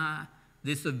 overwhelmed by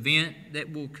this event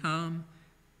that will come,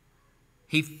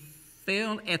 he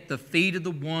fell at the feet of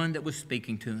the one that was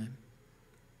speaking to him.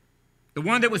 The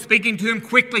one that was speaking to him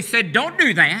quickly said, "Don't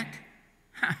do that.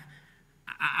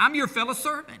 I'm your fellow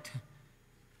servant.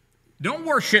 Don't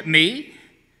worship me.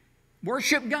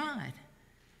 Worship God."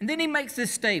 And then he makes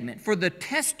this statement, "For the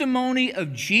testimony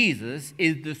of Jesus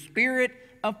is the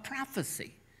spirit of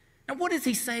prophecy." Now, what is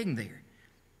he saying there?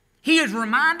 He is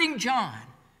reminding John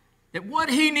that what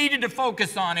he needed to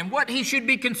focus on and what he should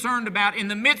be concerned about in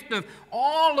the midst of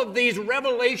all of these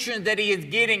revelations that he is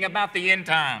getting about the end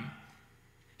time.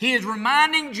 He is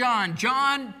reminding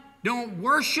John, don't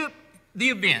worship the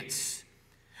events.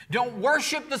 Don't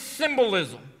worship the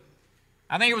symbolism.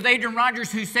 I think it was Adrian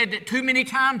Rogers who said that too many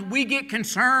times we get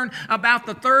concerned about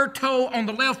the third toe on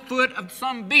the left foot of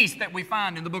some beast that we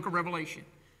find in the book of Revelation.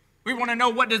 We want to know,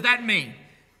 what does that mean?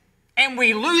 And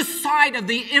we lose sight of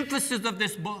the emphasis of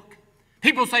this book.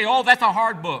 People say, "Oh, that's a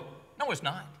hard book." No, it's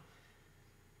not.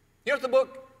 You know what the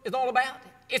book is all about?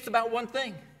 It's about one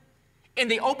thing. In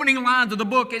the opening lines of the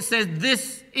book, it says,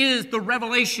 "This is the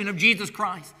revelation of Jesus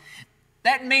Christ."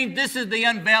 That means this is the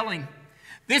unveiling.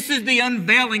 This is the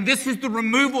unveiling. This is the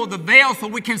removal of the veil so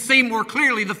we can see more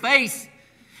clearly the face.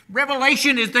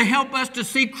 Revelation is to help us to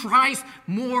see Christ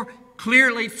more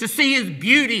clearly, to see his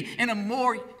beauty in a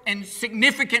more and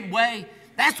significant way.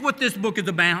 That's what this book is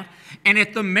about. And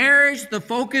at the marriage, the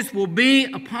focus will be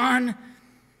upon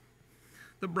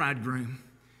the bridegroom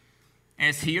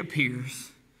as he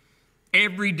appears.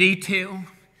 Every detail,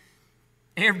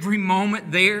 every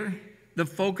moment there, the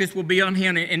focus will be on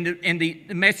him. And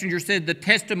the messenger said the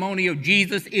testimony of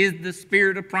Jesus is the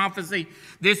spirit of prophecy.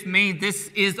 This means this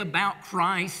is about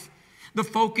Christ. The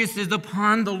focus is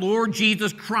upon the Lord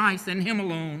Jesus Christ and him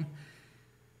alone,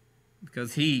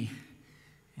 because he,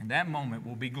 in that moment,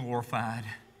 will be glorified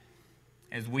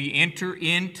as we enter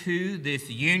into this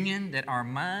union that our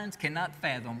minds cannot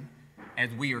fathom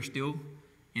as we are still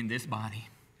in this body.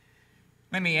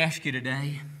 Let me ask you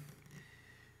today,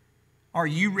 are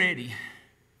you ready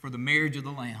for the marriage of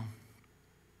the Lamb?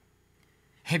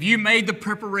 Have you made the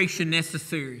preparation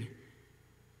necessary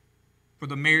for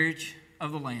the marriage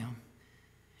of the Lamb?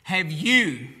 Have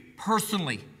you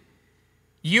personally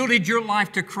yielded your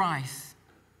life to Christ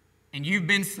and you've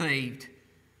been saved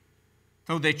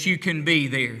so that you can be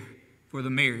there for the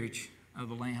marriage of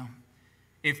the Lamb?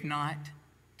 If not,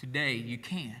 today you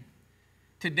can.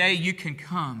 Today you can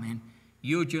come and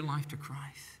yield your life to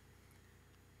Christ.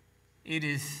 It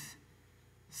is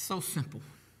so simple.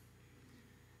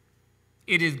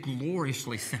 It is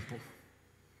gloriously simple.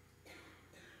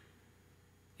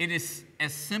 It is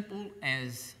as simple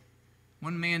as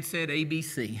one man said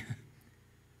ABC.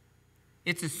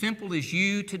 It's as simple as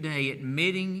you today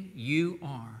admitting you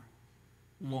are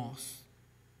lost.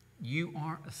 You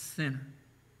are a sinner.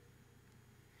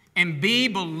 And B,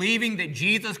 believing that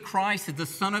Jesus Christ is the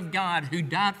Son of God who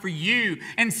died for you.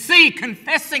 And C,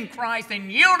 confessing Christ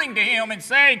and yielding to him and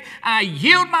saying, I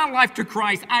yield my life to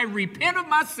Christ. I repent of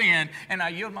my sin and I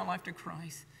yield my life to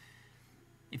Christ.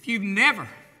 If you've never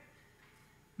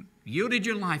yielded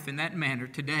your life in that manner,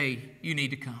 today you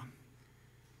need to come.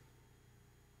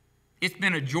 It's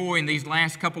been a joy in these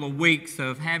last couple of weeks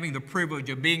of having the privilege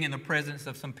of being in the presence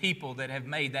of some people that have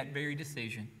made that very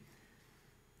decision.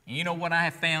 And you know what I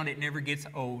have found? It never gets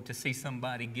old to see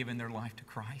somebody giving their life to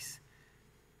Christ.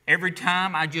 Every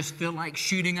time I just feel like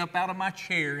shooting up out of my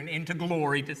chair and into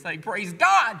glory to say, praise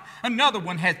God, another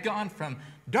one has gone from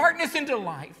darkness into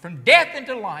light, from death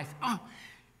into life. Oh,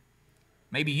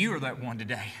 maybe you are that one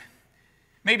today.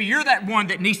 Maybe you're that one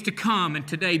that needs to come and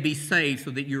today be saved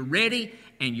so that you're ready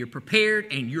and you're prepared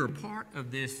and you're a part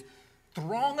of this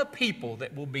throng of people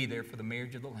that will be there for the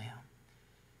marriage of the Lamb.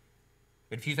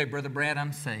 But if you say, Brother Brad,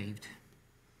 I'm saved.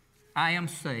 I am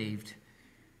saved.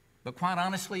 But quite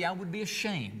honestly, I would be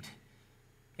ashamed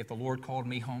if the Lord called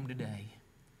me home today.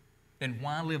 Then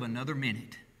why live another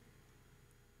minute?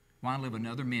 Why live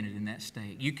another minute in that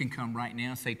state? You can come right now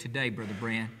and say, today, Brother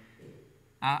Brad,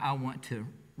 I want to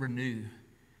renew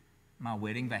my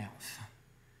wedding vows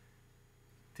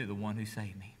to the one who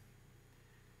saved me.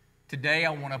 Today, I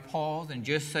want to pause and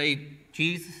just say,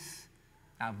 Jesus,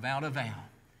 I vowed a vow.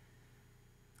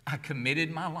 I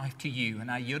committed my life to you and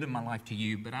I yielded my life to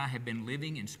you, but I have been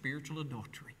living in spiritual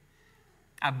adultery.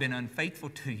 I've been unfaithful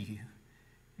to you.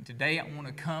 And today I want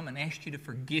to come and ask you to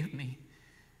forgive me.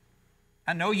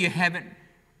 I know you haven't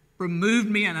removed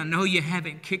me and I know you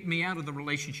haven't kicked me out of the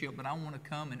relationship, but I want to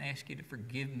come and ask you to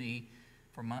forgive me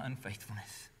for my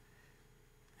unfaithfulness.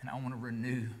 And I want to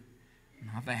renew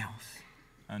my vows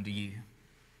unto you.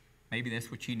 Maybe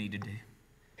that's what you need to do.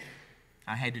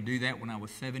 I had to do that when I was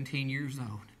 17 years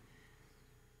old.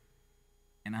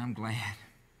 And I'm glad.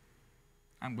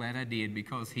 I'm glad I did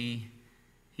because he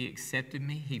accepted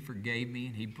me, he forgave me,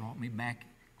 and he brought me back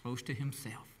close to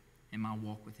himself in my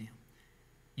walk with him.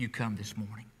 You come this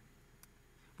morning.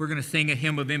 We're going to sing a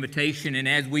hymn of invitation, and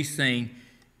as we sing,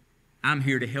 I'm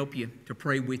here to help you, to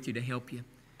pray with you, to help you.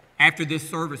 After this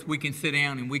service, we can sit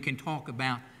down and we can talk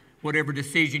about whatever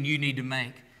decision you need to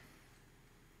make.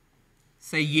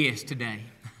 Say yes today.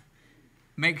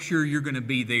 Make sure you're going to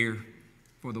be there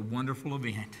for the wonderful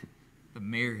event, the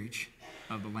marriage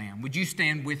of the Lamb. Would you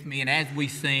stand with me? And as we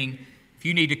sing, if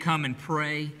you need to come and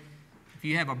pray, if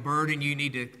you have a burden you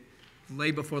need to lay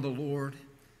before the Lord,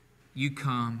 you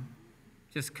come.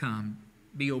 Just come.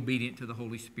 Be obedient to the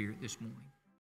Holy Spirit this morning.